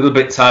getting a little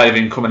bit tired of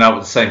him coming out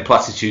with the same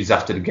platitudes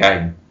after the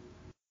game.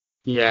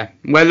 Yeah.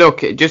 Well,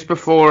 look, just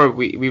before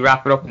we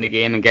wrap it up in the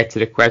game and get to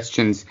the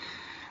questions,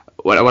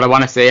 what I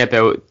want to say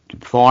about the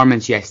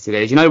performance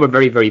yesterday is, we're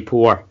very, very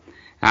poor.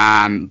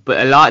 But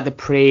a lot of the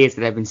praise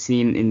that I've been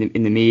seeing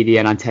in the media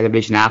and on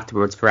television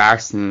afterwards for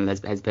Arsenal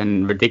has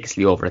been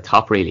ridiculously over the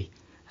top, really.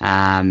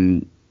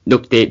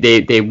 Look,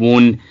 they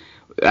won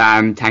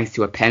thanks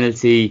to a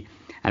penalty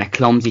and a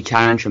clumsy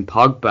challenge from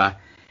Pogba.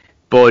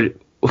 But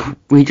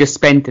we just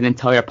spent an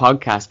entire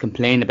podcast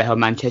complaining about how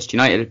Manchester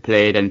United had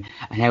played and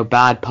how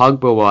bad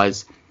Pogba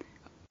was.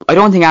 I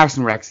don't think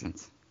Arsenal were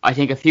excellent. I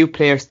think a few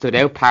players stood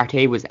out.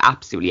 Partey was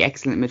absolutely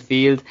excellent in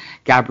midfield.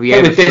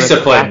 Gabriel was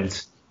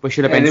disciplined. But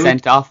should have been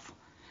sent off.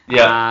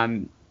 Yeah.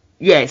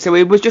 So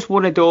it was just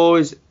one of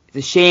those. It's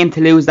a shame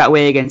to lose that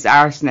way against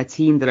Arsenal, a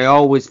team that I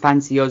always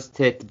fancy us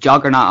to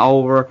juggernaut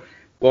over,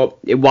 but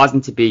it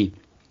wasn't to be.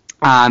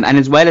 And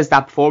as well as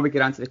that, before we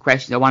get on to the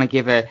questions, I want to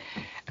give a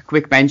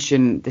quick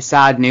mention, the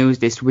sad news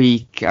this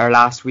week, or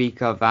last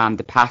week, of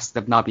the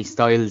passing of Nobby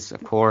Stiles,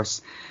 of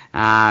course.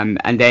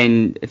 And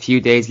then a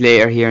few days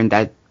later, hearing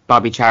that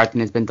Bobby Charlton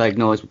has been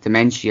diagnosed with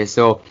dementia.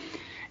 So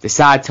it's a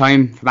sad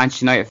time for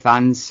Manchester United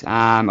fans.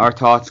 Our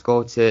thoughts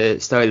go to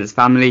Stiles'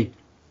 family.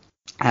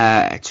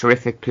 A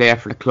terrific player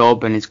for the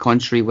club and his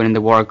country, winning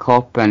the World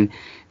Cup and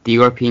the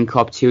European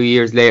Cup 2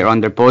 years later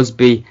under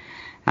Busby.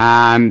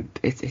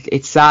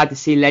 It's sad to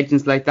see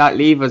legends like that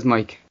leave us,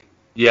 Mike.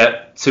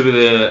 Yeah,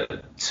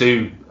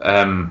 two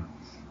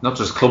not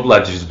just club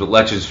legends, but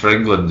legends for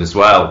England as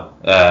well.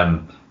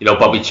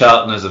 Bobby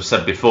Charlton, as I've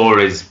said before,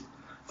 is,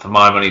 for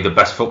my money, the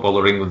best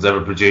footballer England's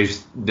ever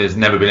produced. There's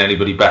never been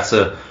anybody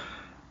better.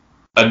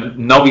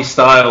 And Nobby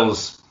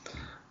Stiles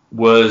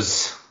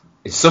was,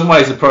 in some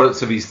ways, a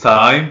product of his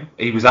time.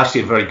 He was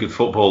actually a very good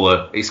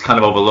footballer. He's kind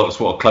of overlooked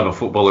what a clever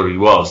footballer he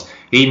was.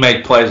 He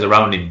made players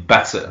around him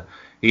better.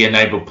 He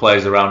enabled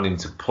players around him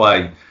to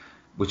play,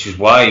 which is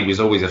why he was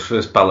always a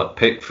first ballot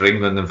pick for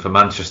England and for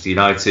Manchester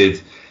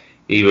United.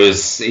 He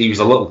was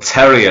a little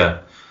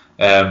terrier.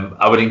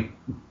 I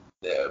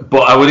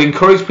would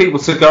encourage people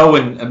to go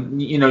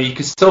and you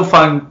can still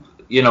find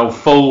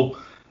full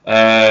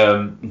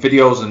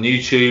videos on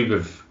YouTube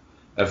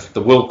of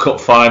the World Cup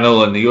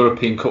final and the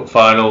European Cup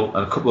final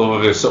and a couple of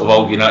other sort of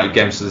old United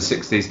games of the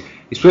 60s.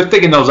 It's worth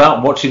digging those out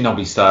and watching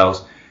Nobby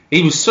Stiles.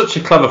 He was such a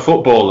clever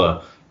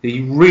footballer.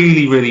 He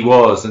really, really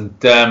was. And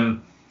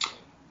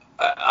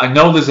I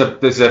know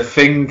there's a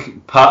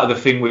thing, part of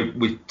the thing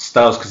with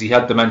Stiles, because he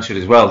had dementia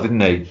as well,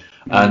 didn't he?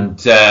 And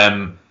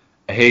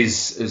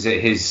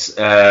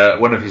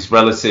one of his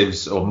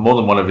relatives, or more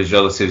than one of his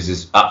relatives,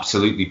 has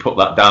absolutely put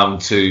that down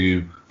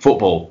to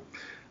football.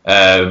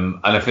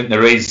 And I think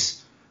there is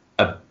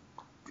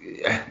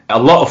a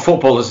lot of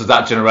footballers of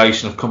that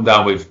generation have come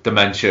down with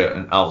dementia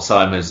and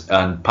Alzheimer's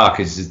and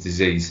Parkinson's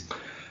disease.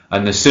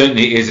 And there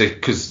certainly is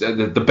because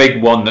the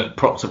big one that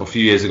propped up a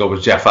few years ago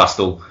was Jeff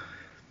Astle.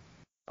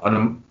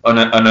 On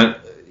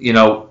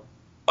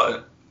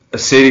a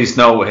serious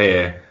note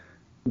here,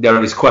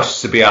 there is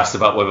questions to be asked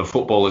about whether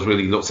footballers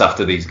really looked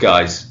after these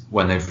guys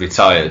when they've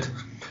retired,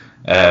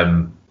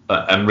 and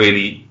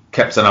really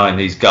kept an eye on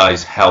these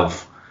guys'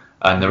 health.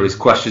 And there is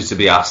questions to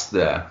be asked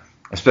there,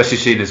 especially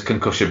seeing as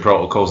concussion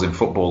protocols in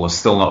football are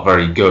still not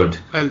very good.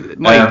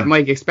 Well,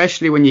 Mike,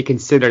 especially when you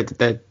consider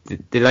that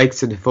the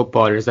likes of the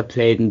footballers that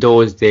played in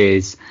those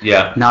days,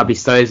 now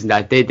besides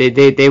that,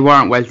 they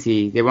weren't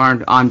wealthy, they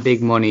weren't on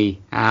big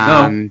money.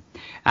 No.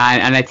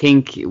 And I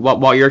think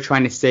what you're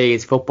trying to say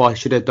is football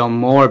should have done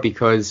more,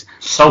 because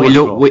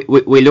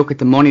we look at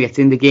the money that's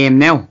in the game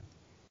now.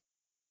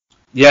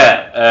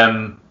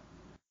 Yeah,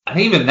 and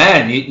even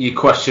then, you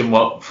question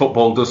what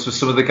football does for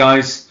some of the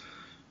guys,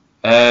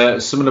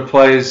 some of the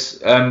players.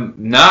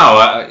 Now,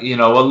 I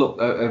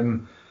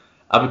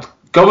would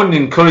go and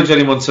encourage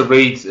anyone to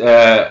read.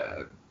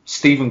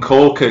 Stephen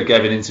Corker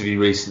gave an interview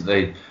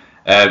recently.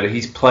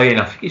 He's playing.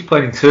 I think he's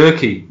playing in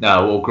Turkey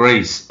now or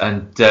Greece,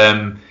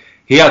 and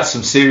he had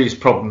some serious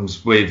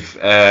problems with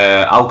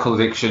alcohol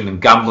addiction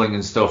and gambling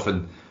and stuff.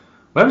 And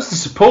where was the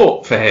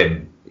support for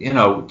him? It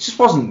just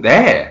wasn't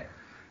there.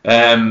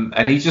 And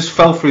he just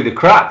fell through the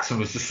cracks and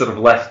was just sort of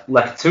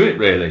left to it,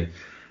 really.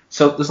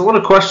 So there's a lot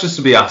of questions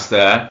to be asked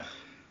there.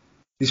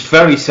 It's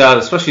very sad,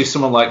 especially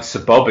someone like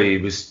Sir Bobby. He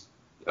was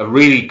a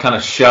really kind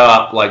of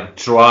sharp,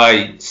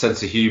 dry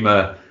sense of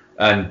humour,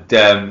 and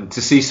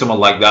to see someone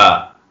like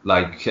that,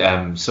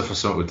 suffer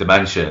something with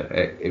dementia,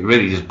 it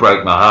really just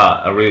broke my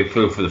heart. I really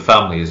feel for the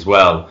family as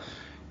well.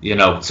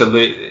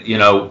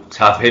 To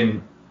have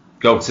him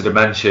go to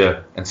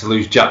dementia and to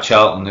lose Jack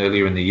Charlton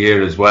earlier in the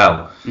year as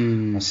well.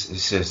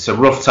 It's a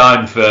rough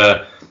time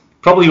for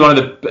probably one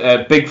of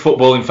the big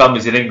footballing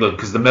families in England,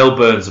 because the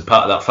Milburns are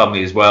part of that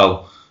family as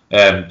well.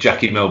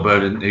 Jackie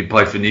Milburn, who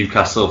played for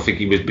Newcastle, I think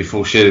he was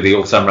before Shirley the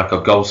all-time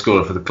record goal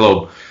scorer for the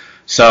club.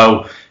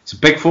 So it's a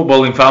big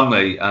footballing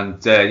family,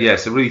 and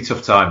it's a really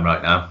tough time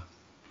right now.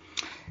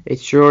 It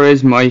sure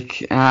is,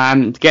 Mike.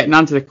 Getting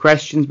on to the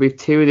questions, we've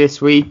two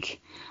this week.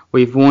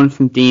 We've one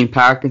from Dean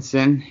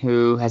Parkinson,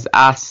 who has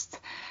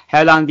asked,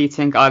 how long do you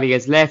think Ollie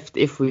has left?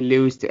 If we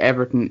lose to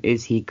Everton,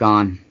 is he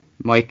gone?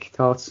 Mike,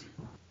 thoughts?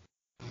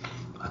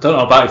 I don't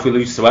know about if we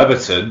lose to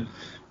Everton,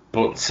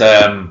 but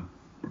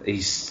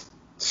he's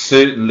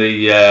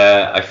certainly,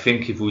 I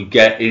think if we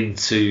get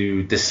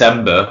into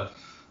December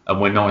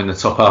and we're not in the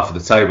top half of the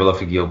table, I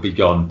think he'll be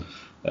gone.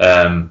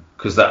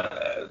 Because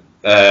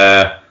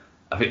I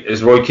think,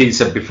 as Roy Keane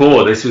said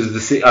before, this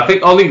was I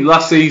think Ollie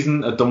last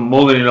season had done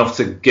more than enough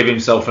to give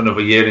himself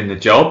another year in the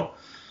job.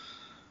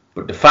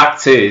 But the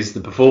fact is,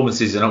 the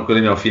performances are not good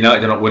enough.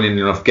 United are not winning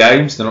enough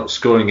games. They're not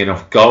scoring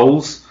enough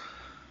goals.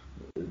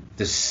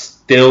 They're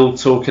still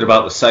talking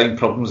about the same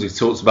problems we've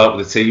talked about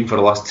with the team for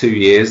the last 2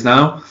 years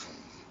now,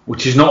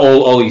 which is not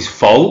all Ollie's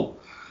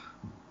fault.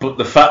 But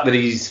the fact that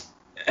it's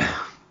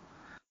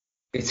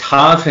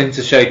hard for him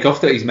to shake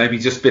off that he's maybe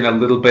just been a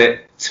little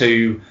bit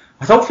too,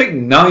 I don't think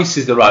nice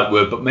is the right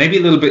word, but maybe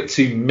a little bit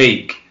too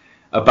meek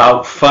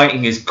about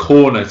fighting his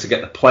corner to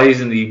get the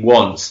players in that he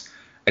wants,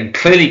 and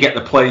clearly get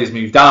the players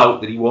moved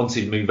out that he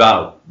wanted moved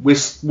out. We're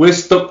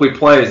stuck with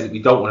players that we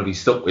don't want to be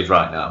stuck with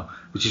right now,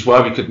 which is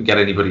why we couldn't get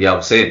anybody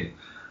else in.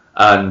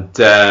 And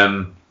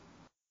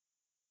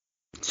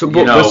so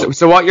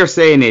what you're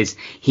saying is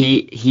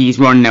he's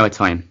running out of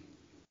time.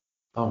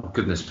 Oh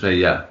goodness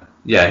me,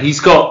 yeah. He's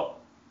got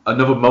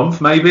another month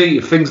maybe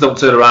if things don't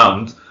turn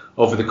around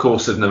over the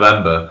course of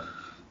November.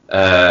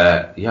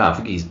 I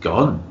think he's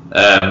gone.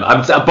 But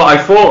I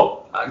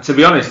thought, to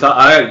be honest,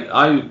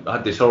 I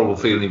had this horrible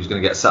feeling he was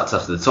going to get sacked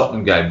after the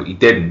Tottenham game, but he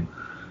didn't.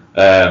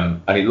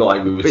 And it looked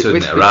like we were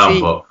turning it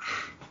around. But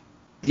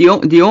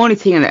the only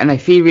thing, and I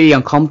feel really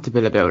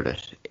uncomfortable about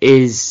it,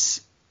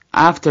 is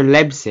after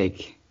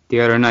Leipzig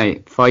the other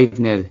night,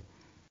 5-0,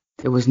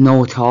 there was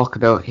no talk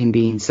about him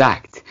being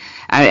sacked.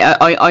 And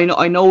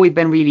I know we've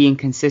been really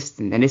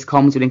inconsistent, and this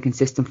comes with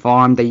inconsistent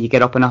form, that you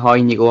get up on a high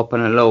and you go up on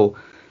a low.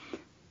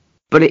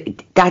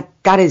 But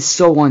that is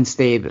so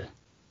unstable.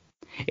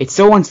 It's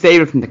so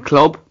unstable from the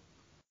club.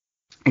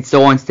 It's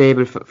so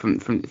unstable from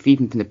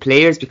the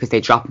players, because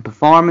they drop in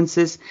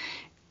performances.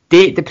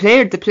 The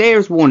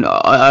players won.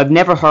 I've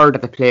never heard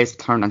of the players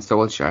turned on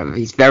Solskjaer.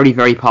 He's very,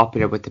 very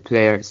popular with the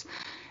players.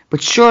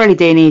 But surely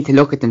they need to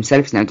look at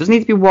themselves now. It doesn't need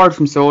to be word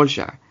from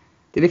Solskjaer.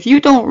 That if you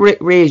don't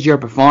raise your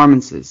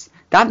performances,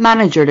 that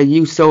manager that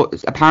you so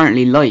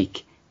apparently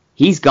like,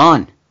 he's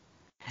gone.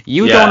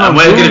 You don't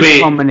know who's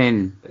coming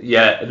in.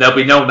 Yeah, there'll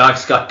be no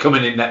nice guy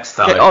coming in next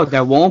time. Oh,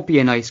 there won't be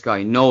a nice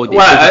guy. No.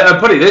 Well, I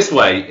put it this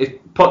way: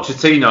 if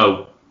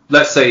Pochettino,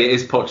 let's say it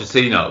is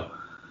Pochettino,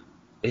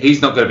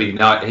 he's not going to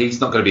be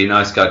he's not going to be a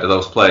nice guy to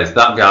those players.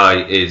 That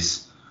guy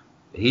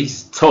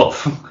he's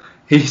tough.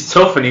 He's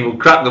tough, and he will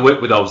crack the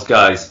whip with those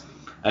guys.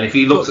 And if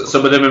he looks at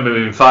some of them and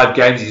within 5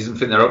 games he doesn't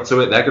think they're up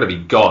to it, they're going to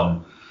be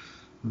gone.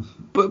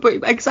 But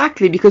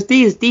exactly, because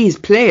these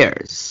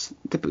players,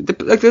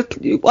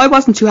 I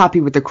wasn't too happy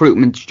with the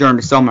recruitment during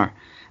the summer,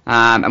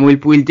 and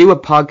we'll do a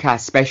podcast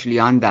especially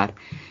on that.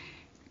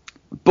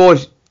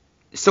 But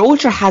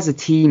Solskjaer has a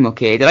team,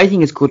 okay, that I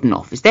think is good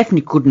enough. It's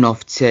definitely good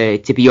enough to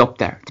be up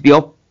there, to be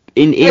up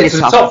in the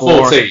top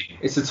 14.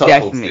 It's a top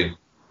 14.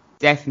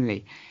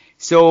 Definitely.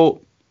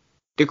 So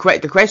the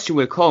question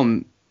will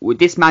come with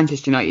this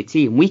Manchester United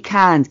team. We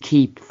can't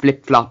keep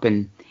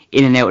flip-flopping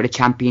in and out of the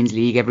Champions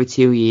League every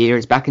 2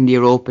 years, back in the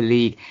Europa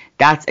League.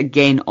 That's,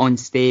 again,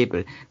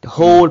 unstable. The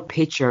whole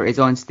picture is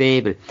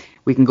unstable.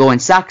 We can go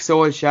and sack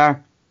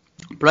Solskjaer,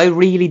 but I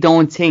really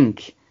don't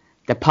think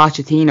that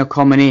Pochettino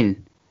coming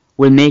in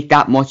will make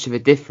that much of a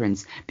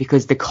difference,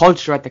 because the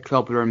culture at the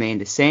club will remain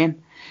the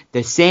same.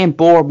 The same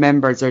board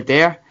members are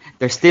there.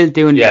 They're still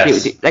doing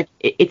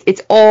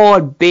it's all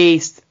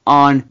based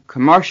on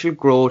commercial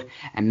growth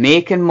and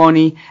making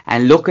money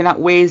and looking at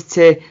ways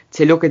to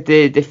look at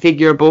the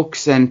figure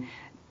books, and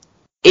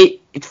the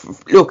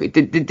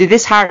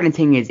disheartening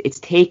thing is it's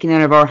taken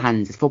out of our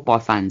hands as football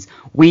fans.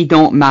 We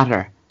don't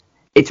matter.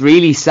 It's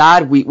really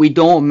sad. We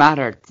don't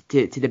matter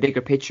to the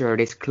bigger picture of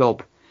this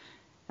club,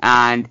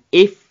 and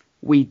if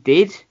we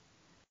did,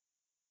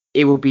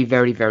 it would be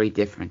very, very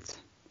different.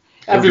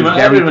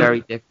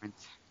 Very different.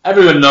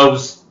 Everyone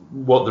knows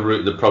what the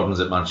root of the problems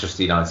at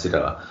Manchester United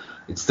are.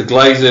 It's the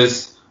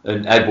Glazers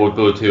and Ed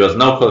Woodward, who has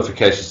no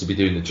qualifications to be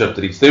doing the job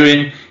that he's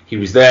doing.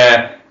 He's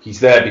there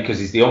because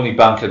he's the only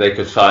banker they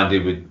could find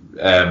who would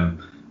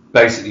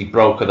basically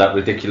broker that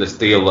ridiculous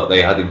deal that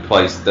they had in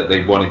place that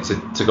they wanted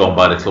to go and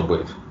buy the club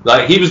with.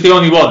 Like, he was the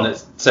only one that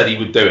said he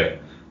would do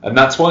it, and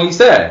that's why he's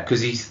there,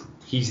 because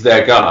he's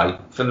their guy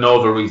for no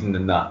other reason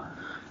than that.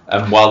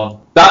 And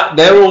while that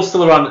they're all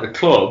still around at the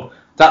club,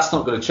 that's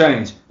not going to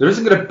change. There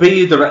isn't going to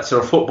be a director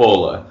of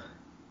footballer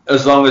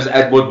as long as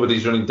Ed Woodward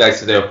is running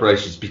day-to-day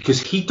operations,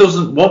 because he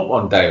doesn't want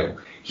one, Dale.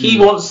 He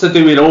wants to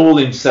do it all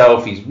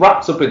himself. He's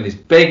wrapped up in this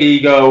big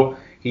ego.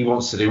 He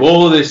wants to do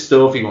all of this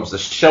stuff. He wants to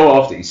show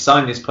off that he's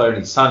signed this player and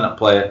he's signed that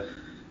player.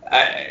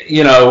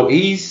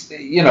 He's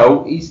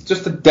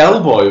just a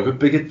Del boy with a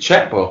bigger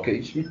checkbook.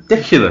 It's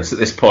ridiculous at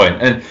this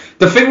point. And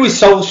the thing with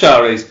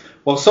Solskjaer is,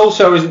 while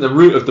Solskjaer isn't the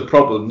root of the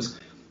problems,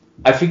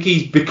 I think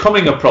he's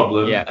becoming a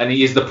problem, and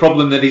he is the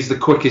problem that he's the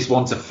quickest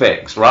one to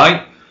fix,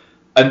 right?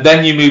 And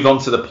then you move on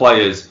to the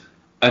players,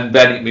 and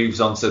then it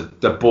moves on to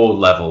the board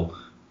level.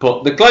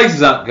 But the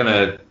Glazers aren't going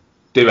to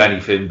do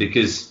anything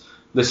because,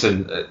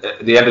 listen,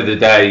 at the end of the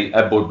day,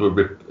 Ed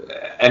Woodward,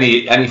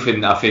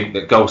 anything I think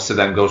that goes to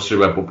them goes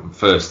through Ed Woodward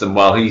first. And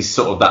while he's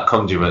sort of that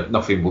conduit,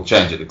 nothing will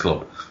change at the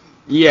club.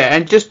 Yeah,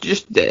 and just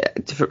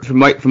for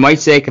my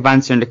sake of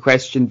answering the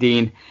question,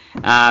 Dean,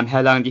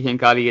 how long do you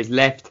think Ollie is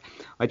left?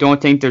 I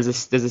don't think there's a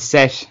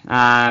set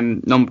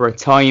number of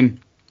time.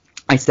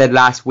 I said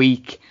last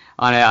week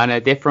on a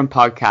different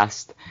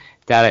podcast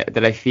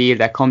that I feel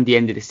that come the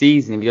end of the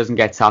season, if he doesn't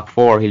get top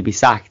 4, he'll be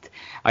sacked.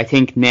 I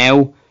think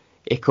now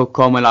it could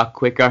come a lot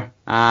quicker.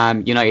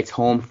 United's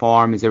home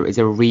form is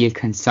a real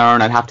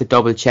concern. I'll have to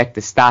double check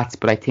the stats,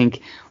 but I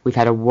think we've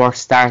had a worse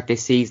start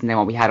this season than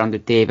what we had under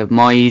David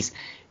Moyes.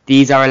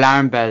 These are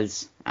alarm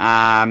bells.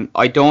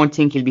 I don't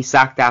think he'll be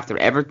sacked after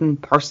Everton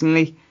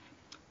personally,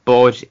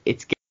 but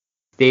it's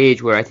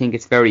stage where I think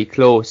it's very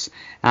close,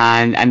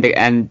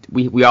 and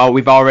we've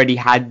already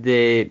had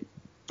the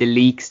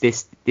leaks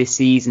this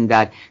season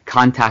that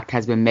contact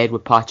has been made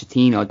with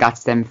Pochettino.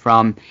 That's them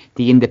from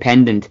the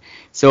Independent.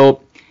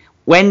 So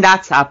when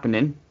that's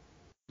happening,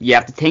 you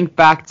have to think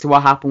back to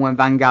what happened when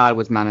Van Gaal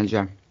was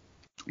manager,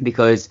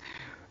 because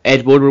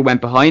Ed Woodward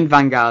went behind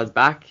Van Gaal's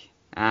back.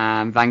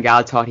 Van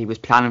Gaal thought he was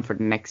planning for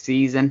the next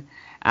season,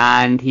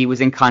 and he was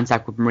in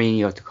contact with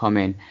Mourinho to come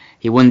in.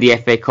 He won the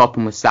FA Cup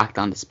and was sacked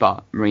on the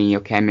spot.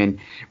 Mourinho came in.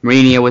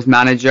 Mourinho was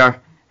manager.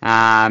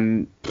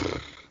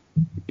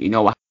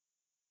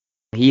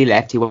 He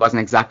left. He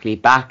wasn't exactly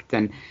backed,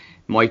 and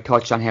might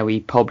touch on how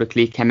he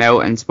publicly came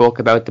out and spoke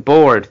about the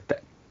board.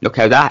 Look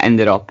how that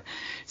ended up.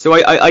 So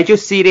I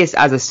just see this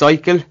as a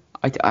cycle.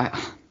 I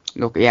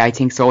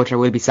think Solskjaer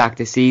will be sacked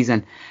this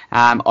season.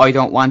 I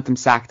don't want him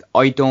sacked.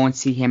 I don't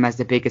see him as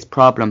the biggest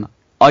problem.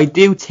 I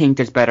do think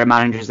there's better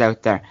managers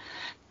out there,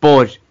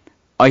 but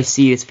I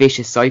see this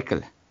vicious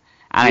cycle,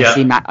 and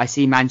I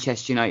see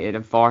Manchester United,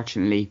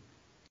 unfortunately,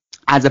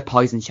 as a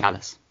poison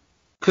chalice.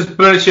 Because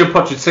Mauricio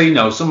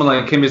Pochettino, someone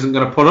like him, isn't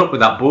going to put up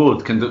with that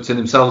board conducting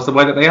themselves the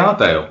way that they are,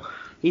 Dale.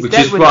 Which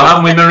is what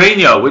happened with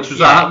Mourinho, which was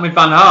what happened with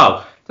Van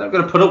Gaal. They're not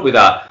going to put up with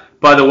that.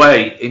 By the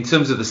way, in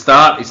terms of the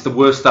start, it's the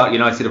worst start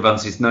United have had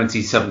since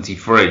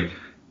 1973.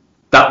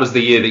 That was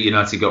the year that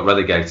United got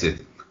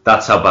relegated.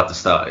 That's how bad the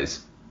start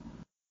is.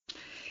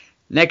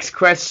 Next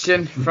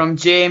question from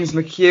James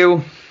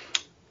McHugh.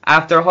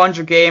 After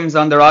 100 games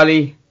under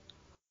Ollie,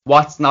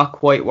 what's not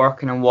quite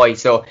working and why?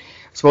 So I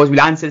suppose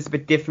we'll answer this a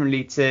bit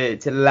differently to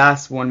the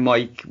last one,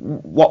 Mike.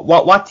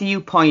 What do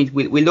you point?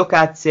 We'll look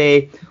at,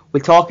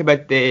 we'll talk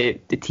about the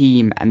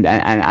team and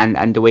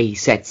the way he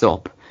sets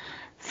up.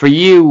 For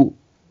you,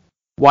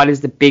 what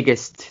is the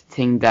biggest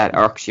thing that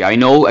irks you? I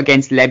know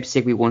against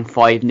Leipzig we won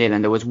 5-0,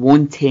 and there was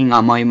one thing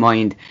on my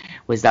mind,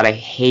 was that I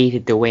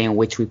hated the way in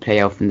which we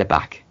play out from the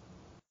back.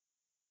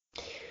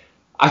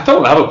 I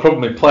don't have a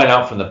problem with playing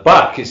out from the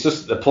back. It's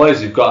just that the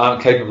players we've got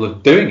aren't capable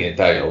of doing it,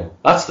 Dale.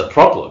 That's the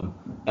problem.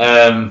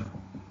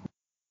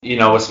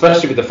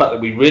 Especially with the fact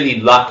that we really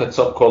lack a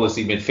top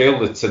quality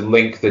midfielder to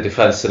link the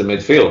defence to the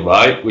midfield,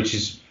 right? Which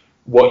is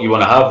what you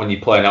want to have when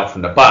you're playing out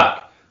from the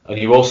back. And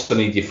you also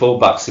need your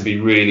fullbacks to be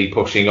really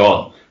pushing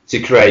on to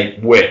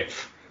create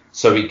width,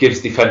 so it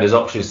gives defenders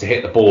options to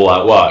hit the ball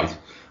out wide,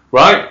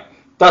 right?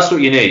 That's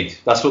what you need.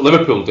 That's what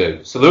Liverpool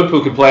do. So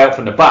Liverpool can play out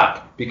from the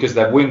back because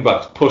their wing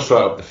backs push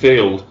right up the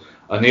field,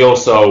 and they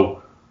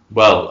also,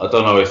 well, I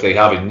don't know if they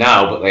have him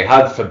now, but they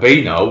had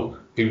Fabinho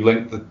who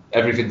linked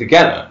everything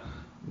together.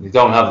 They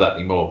don't have that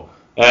anymore.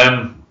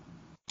 What's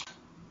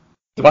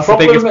the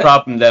biggest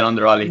problem then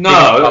under Ollie?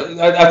 No,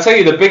 I tell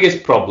you, the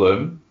biggest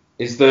problem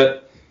is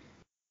that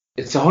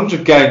it's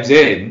 100 games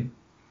in,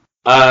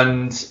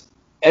 and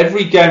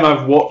every game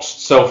I've watched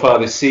so far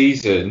this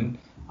season,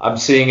 I'm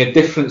seeing a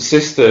different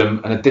system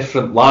and a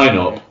different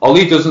lineup.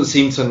 Ollie doesn't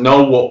seem to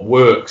know what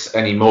works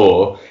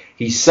anymore.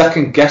 He's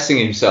second guessing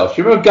himself.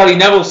 Do you remember Gary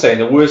Neville saying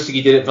the worst thing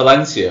he did at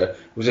Valencia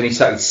was when he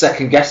started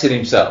second guessing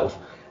himself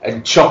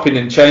and chopping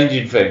and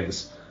changing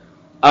things?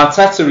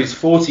 Arteta is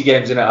 40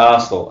 games in at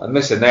Arsenal, and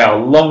listen, they are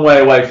a long way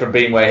away from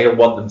being where he'll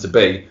want them to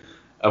be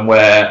and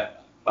where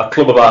a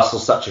club of Arsenal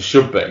stature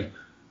should be.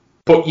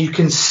 But you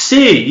can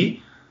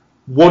see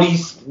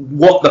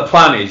what the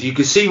plan is. You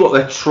can see what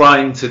they're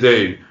trying to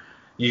do.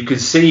 You can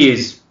see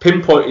he's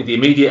pinpointed the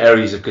immediate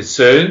areas of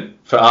concern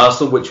for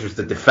Arsenal, which was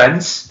the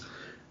defence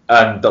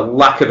and the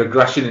lack of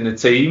aggression in the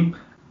team.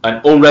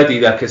 And already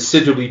they're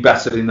considerably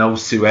better in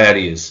those two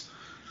areas.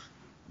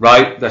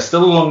 Right? They're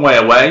still a long way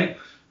away,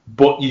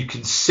 but you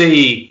can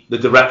see the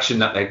direction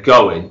that they're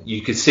going.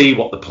 You can see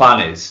what the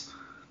plan is.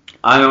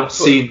 I'm not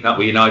seeing that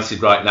with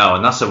United right now,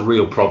 and that's a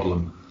real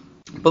problem.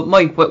 But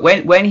Mike,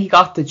 when he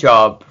got the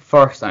job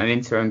first on an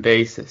interim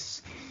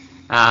basis,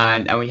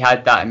 and we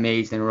had that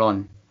amazing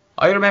run,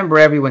 I remember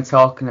everyone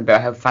talking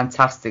about how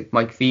fantastic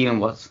Mike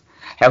Phelan was,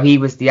 how he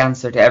was the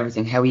answer to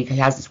everything, how he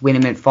has this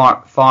winning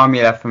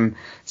formula from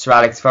Sir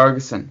Alex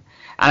Ferguson.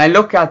 And I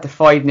look at the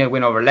 5-0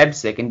 win over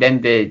Leipzig, and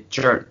then the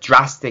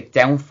drastic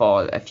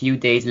downfall a few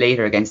days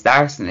later against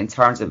Arsenal in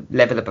terms of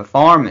level of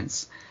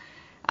performance.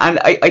 And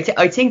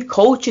I think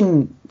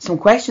coaching, some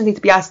questions need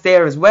to be asked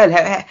there as well.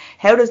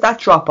 How does that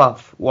drop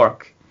off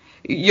work?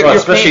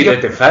 Especially the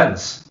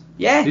defence.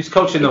 Yeah. Who's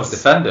coaching those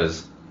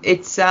defenders?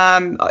 It's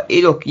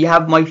look, you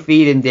have Mike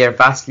Phelan there,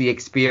 vastly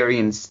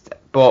experienced,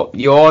 but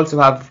you also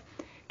have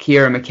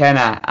Kieran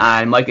McKenna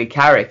and Michael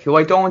Carrick, who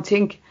I don't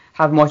think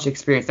have much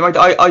experience.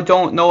 I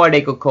don't know, are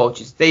they good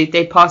coaches?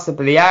 They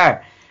possibly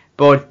are,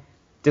 but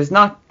there's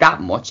not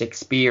that much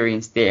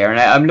experience there.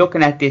 And I'm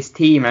looking at this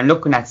team, and I'm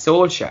looking at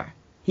Solskjaer.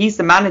 He's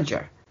the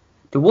manager.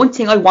 The one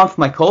thing I want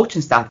from my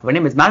coaching staff with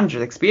him is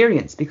manager's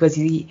experience, because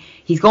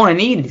he's going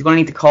to need it. He's going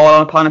to need to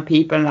call upon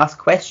people and ask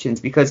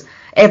questions, because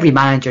every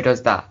manager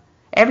does that.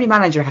 Every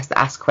manager has to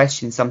ask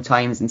questions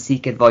sometimes and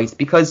seek advice,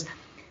 because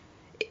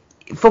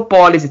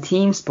football is a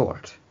team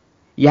sport.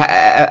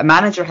 Yeah, a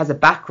manager has a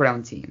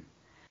background team.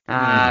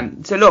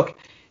 So look,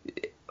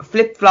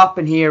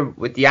 flip-flopping here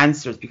with the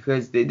answers,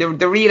 because the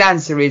real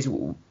answer is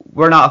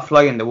we're not a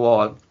fly on the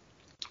wall.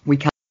 We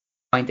can't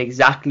find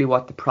exactly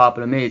what the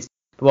problem is.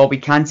 But what we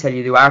can tell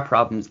you, there are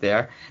problems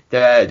there.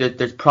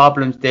 There's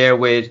problems there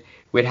with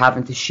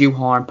having to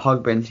shoehorn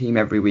Pogba in the team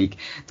every week.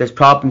 There's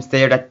problems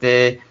there that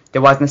there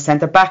wasn't a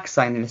centre-back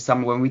signed in the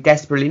summer when we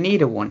desperately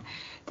needed one.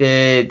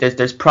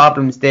 There's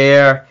problems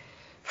there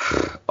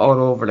all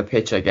over the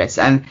pitch, I guess.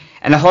 And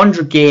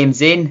 100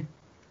 games in,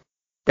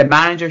 the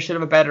manager should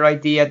have a better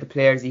idea of the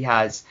players he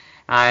has.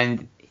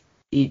 And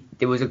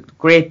there was a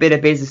great bit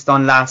of business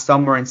done last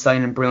summer in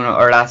signing Bruno,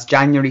 or last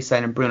January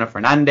signing Bruno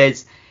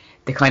Fernandes,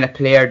 the kind of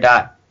player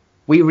that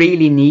we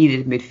really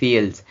needed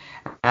midfield.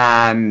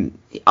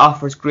 He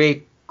offers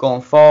great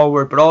going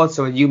forward, but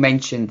also, as you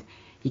mentioned,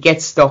 he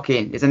gets stuck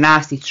in. There's a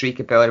nasty streak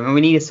about him, and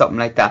we needed something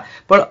like that.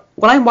 But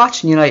when I'm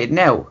watching United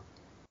now,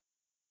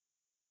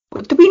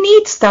 do we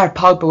need to start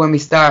Pogba when we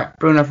start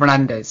Bruno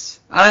Fernandes?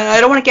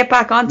 I don't want to get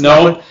back onto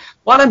that, but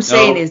what I'm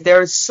saying is there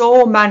are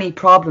so many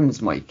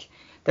problems, Mike.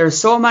 There are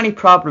so many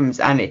problems,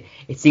 and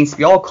it seems to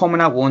be all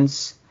coming at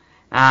once.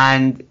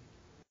 And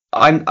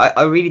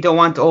I really don't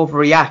want to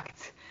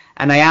overreact,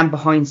 and I am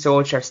behind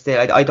Solskjaer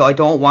still. I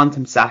don't want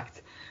him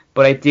sacked,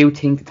 but I do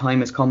think the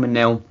time is coming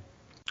now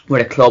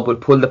where the club will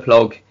pull the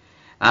plug.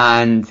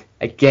 And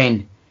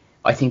again,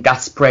 I think that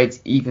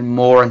spreads even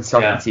more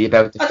uncertainty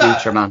about the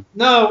future, man.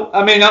 No,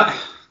 I mean, no,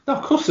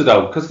 of course I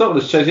don't, because that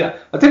would have changed.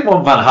 I didn't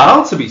want Van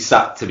Gaal to be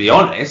sacked, to be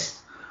honest.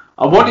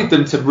 I wanted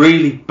them to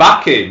really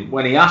back him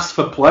when he asked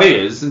for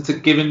players and to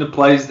give him the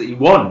players that he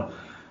won.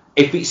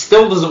 If it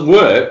still doesn't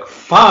work,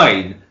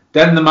 fine.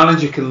 Then the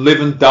manager can live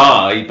and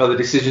die by the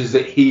decisions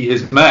that he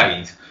has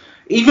made.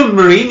 Even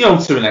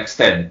Mourinho to an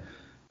extent.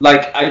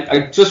 Like,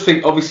 I just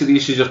think, obviously, the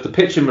issues off the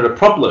pitch are a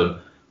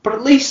problem. But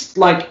at least,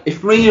 like,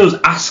 if Mourinho's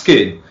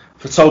asking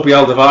for Toby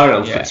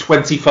Alderweireld for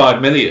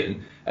 25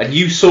 million, and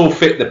you saw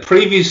fit the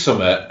previous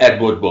summer, Ed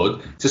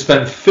Woodward, to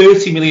spend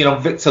 30 million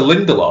on Victor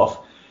Lindelof,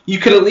 you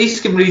could at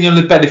least give Mourinho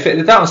the benefit of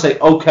the doubt and say,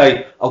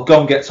 okay, I'll go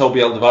and get Toby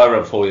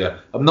Alderweireld for you.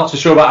 I'm not so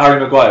sure about Harry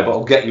Maguire, but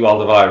I'll get you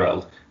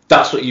Alderweireld.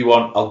 That's what you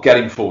want, I'll get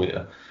him for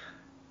you.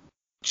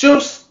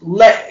 Just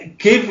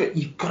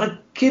you've got to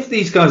give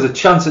these guys a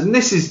chance. And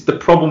this is the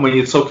problem when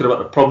you're talking about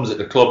the problems at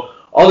the club.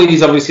 Ollie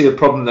is obviously a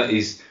problem that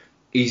is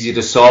easier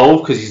to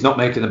solve because he's not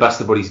making the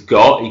best of what he's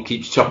got. He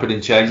keeps chopping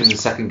and changing and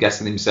second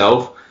guessing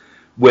himself,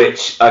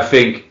 which I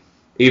think,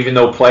 even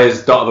though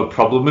players don't have a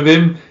problem with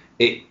him,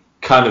 it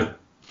kind of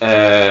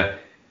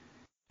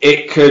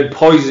it could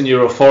poison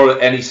your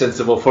any sense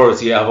of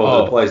authority you have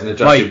over the players in the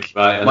dressing room,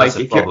 right? And that's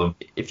a problem.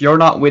 If you're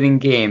not winning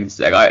games,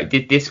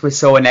 this was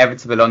so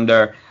inevitable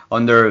under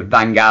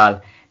Van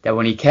Gaal that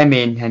when he came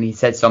in and he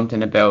said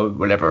something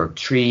about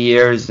 3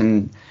 years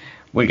and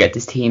we'll get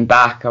this team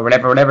back or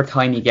whatever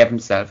time he gave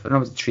himself. I don't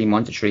know if it was 3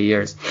 months or 3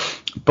 years,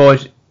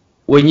 but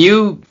when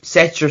you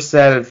set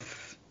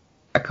yourself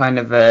a kind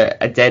of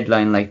a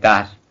deadline like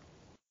that,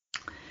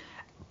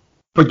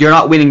 but you're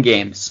not winning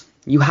games.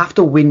 You have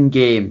to win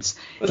games.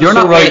 That's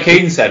what Roy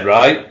Keane said,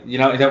 right? You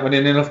don't win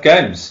enough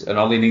games, and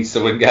Ollie needs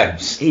to win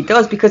games. He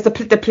does, because the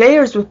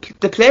players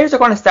are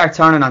going to start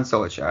turning on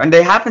Solskjaer, and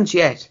they haven't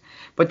yet,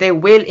 but they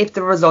will if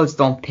the results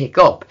don't pick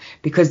up,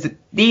 because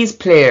these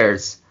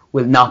players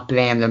will not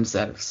blame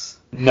themselves.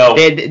 No,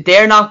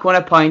 they're not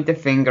going to point the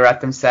finger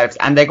at themselves,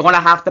 and they're going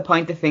to have to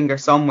point the finger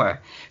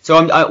somewhere.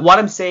 So what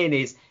I'm saying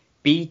is,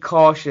 be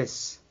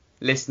cautious,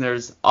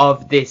 listeners,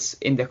 of this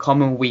in the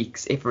coming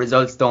weeks if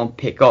results don't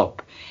pick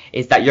up.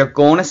 Is that you're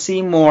going to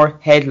see more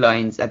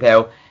headlines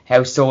about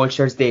how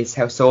Solskjaer's this,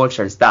 how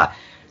Solskjaer's that.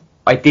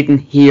 I didn't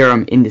hear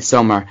him in the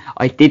summer.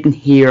 I didn't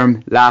hear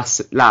him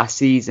last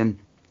season.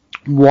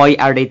 Why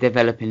are they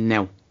developing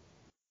now?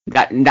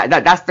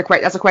 That's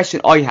a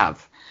question I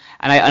have.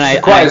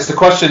 It's the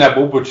question that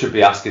Woodward should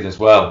be asking as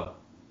well.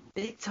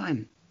 Big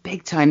time.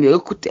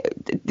 Look,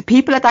 the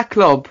people at that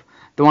club,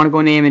 don't want to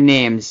go naming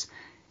names,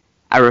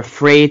 are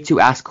afraid to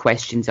ask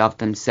questions of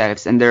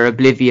themselves, and they're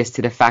oblivious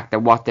to the fact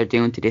that what they're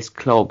doing to this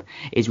club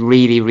is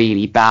really,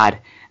 really bad.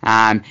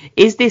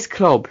 Is this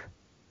club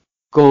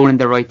going in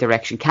the right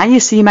direction? Can you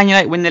see Man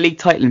United win the league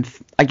title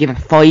I give it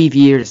 5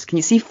 years? Can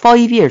you see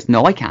 5 years?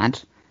 No, I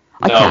can't.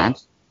 I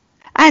can't.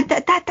 And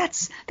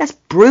that's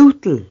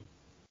brutal.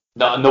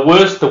 No, and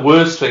the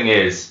worst thing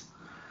is,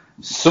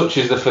 such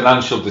is the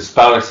financial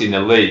disparity in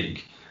the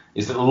league,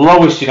 is that the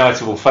lowest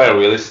United will fail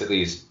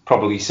realistically is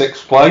probably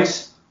 6th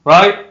place,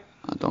 right?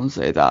 Oh, don't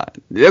say that.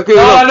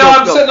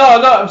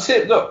 I'm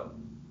saying, look,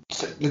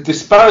 the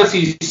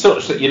disparity is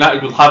such that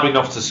United will have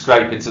enough to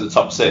scrape into the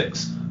top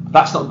 6.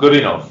 That's not good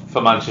enough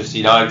for Manchester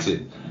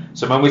United.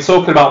 So when we're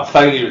talking about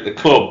failure at the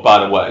club,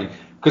 by the way,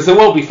 because there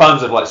will be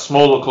fans of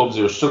smaller clubs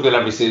who are struggling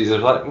every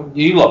season,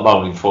 you lot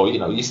moaning for,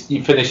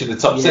 you finish in the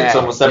top 6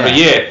 almost every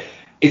year.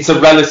 It's a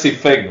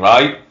relative thing,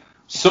 right?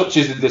 Such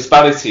is the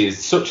disparity,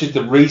 such is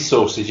the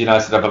resources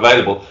United have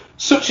available,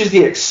 such is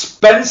the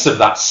expense of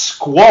that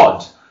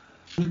squad.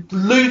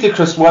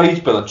 Ludicrous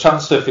wage bill and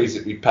transfer fees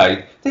that we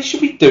paid. They should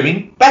be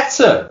doing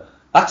better.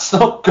 That's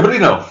not good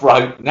enough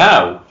right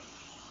now.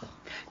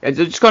 I'm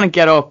just going to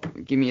get up.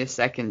 Give me a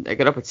second. I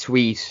got up a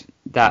tweet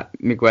that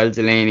Miguel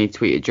Delaney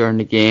tweeted during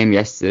the game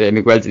yesterday.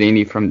 Miguel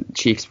Delaney, from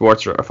chief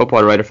sports or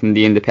football writer from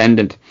The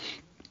Independent,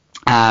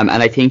 and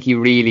I think he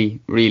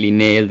really, really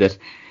nailed it.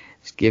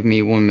 Just give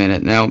me 1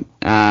 minute now.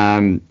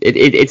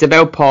 It's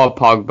about Paul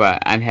Pogba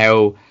and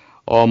how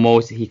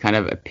almost he kind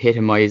of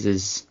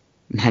epitomises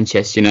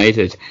Manchester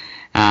United.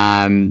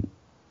 1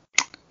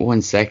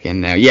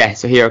 second now. Yeah,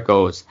 so here it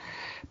goes.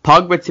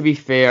 Pogba, to be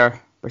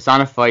fair,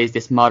 personifies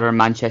this modern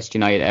Manchester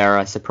United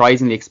era.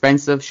 Surprisingly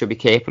expensive, should be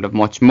capable of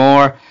much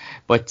more,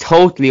 but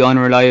totally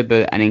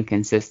unreliable and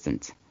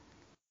inconsistent.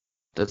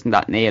 Doesn't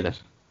that nail it?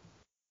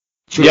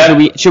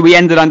 Should we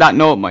end it on that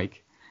note,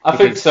 Mike? I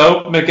think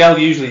so. Miguel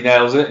usually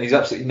nails it, and he's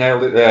absolutely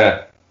nailed it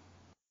there.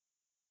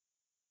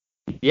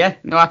 Yeah,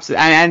 no,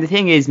 absolutely. And the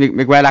thing is,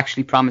 Miguel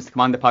actually promised to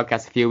come on the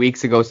podcast a few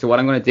weeks ago, so what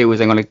I'm going to do is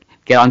I'm going to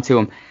get onto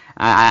him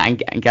and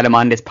get him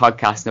on this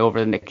podcast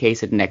over the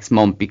case of the next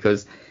month,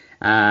 because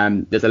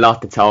there's a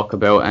lot to talk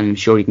about, and I'm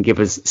sure he can give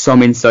us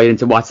some insight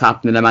into what's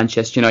happening at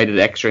Manchester United,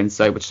 extra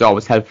insight, which is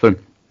always helpful.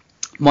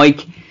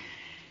 Mike,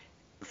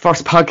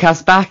 first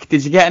podcast back,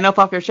 did you get enough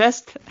off your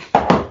chest?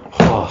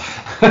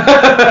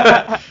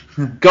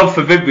 God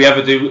forbid we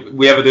ever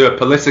do a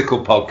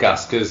political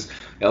podcast, because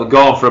it'll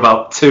go on for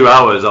about 2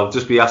 hours. I'll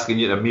just be asking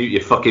you to mute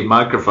your fucking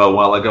microphone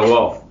while I go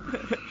off.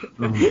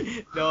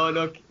 No,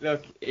 look,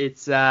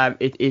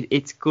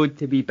 it's good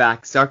to be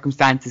back.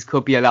 Circumstances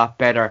could be a lot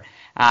better.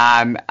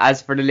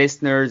 As for the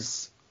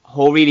listeners,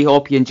 really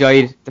hope you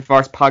enjoyed the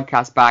first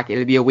podcast back.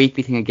 It'll be a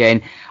weekly thing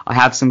again. I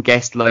have some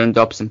guests lined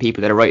up, some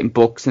people that are writing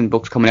books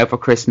coming out for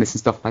Christmas and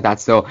stuff like that.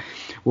 So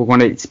we're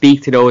going to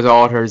speak to those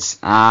authors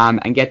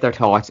and get their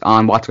thoughts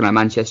on what's going on at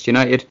Manchester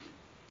United.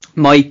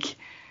 Mike,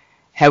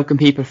 how can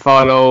people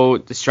follow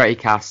the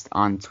Strettycast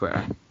on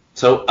Twitter?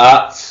 So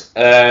at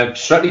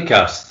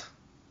Shreddycast.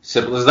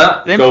 Simple as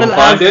that. Simple Go and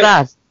find it.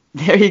 That.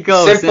 There you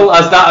go. Simple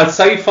as that. I'd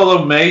say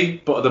follow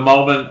me, but at the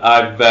moment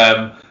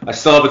I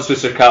still have a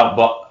Twitter account,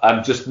 but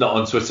I'm just not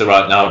on Twitter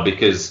right now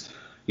because,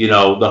 you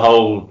know, the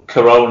whole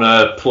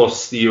Corona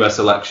plus the US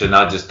election,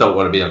 I just don't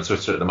want to be on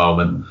Twitter at the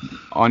moment.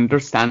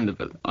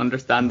 Understandable.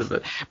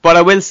 But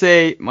I will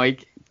say,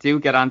 Mike, do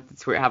get on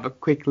Twitter, have a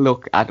quick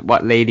look at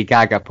what Lady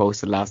Gaga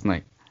posted last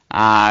night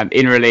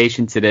in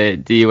relation to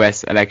the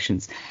US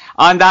elections.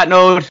 On that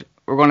note,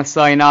 we're going to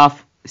sign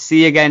off.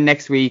 See you again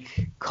next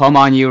week. Come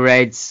on, you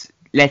Reds.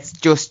 Let's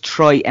just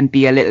try and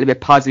be a little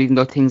bit positive, even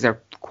though things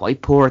are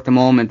quite poor at the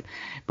moment.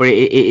 But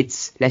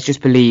let's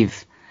just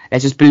believe.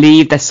 Let's just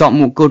believe that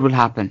something good will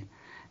happen,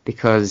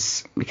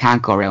 because we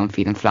can't go around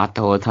feeling flat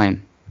the whole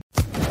time.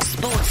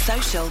 Sports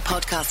Social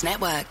Podcast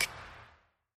Network.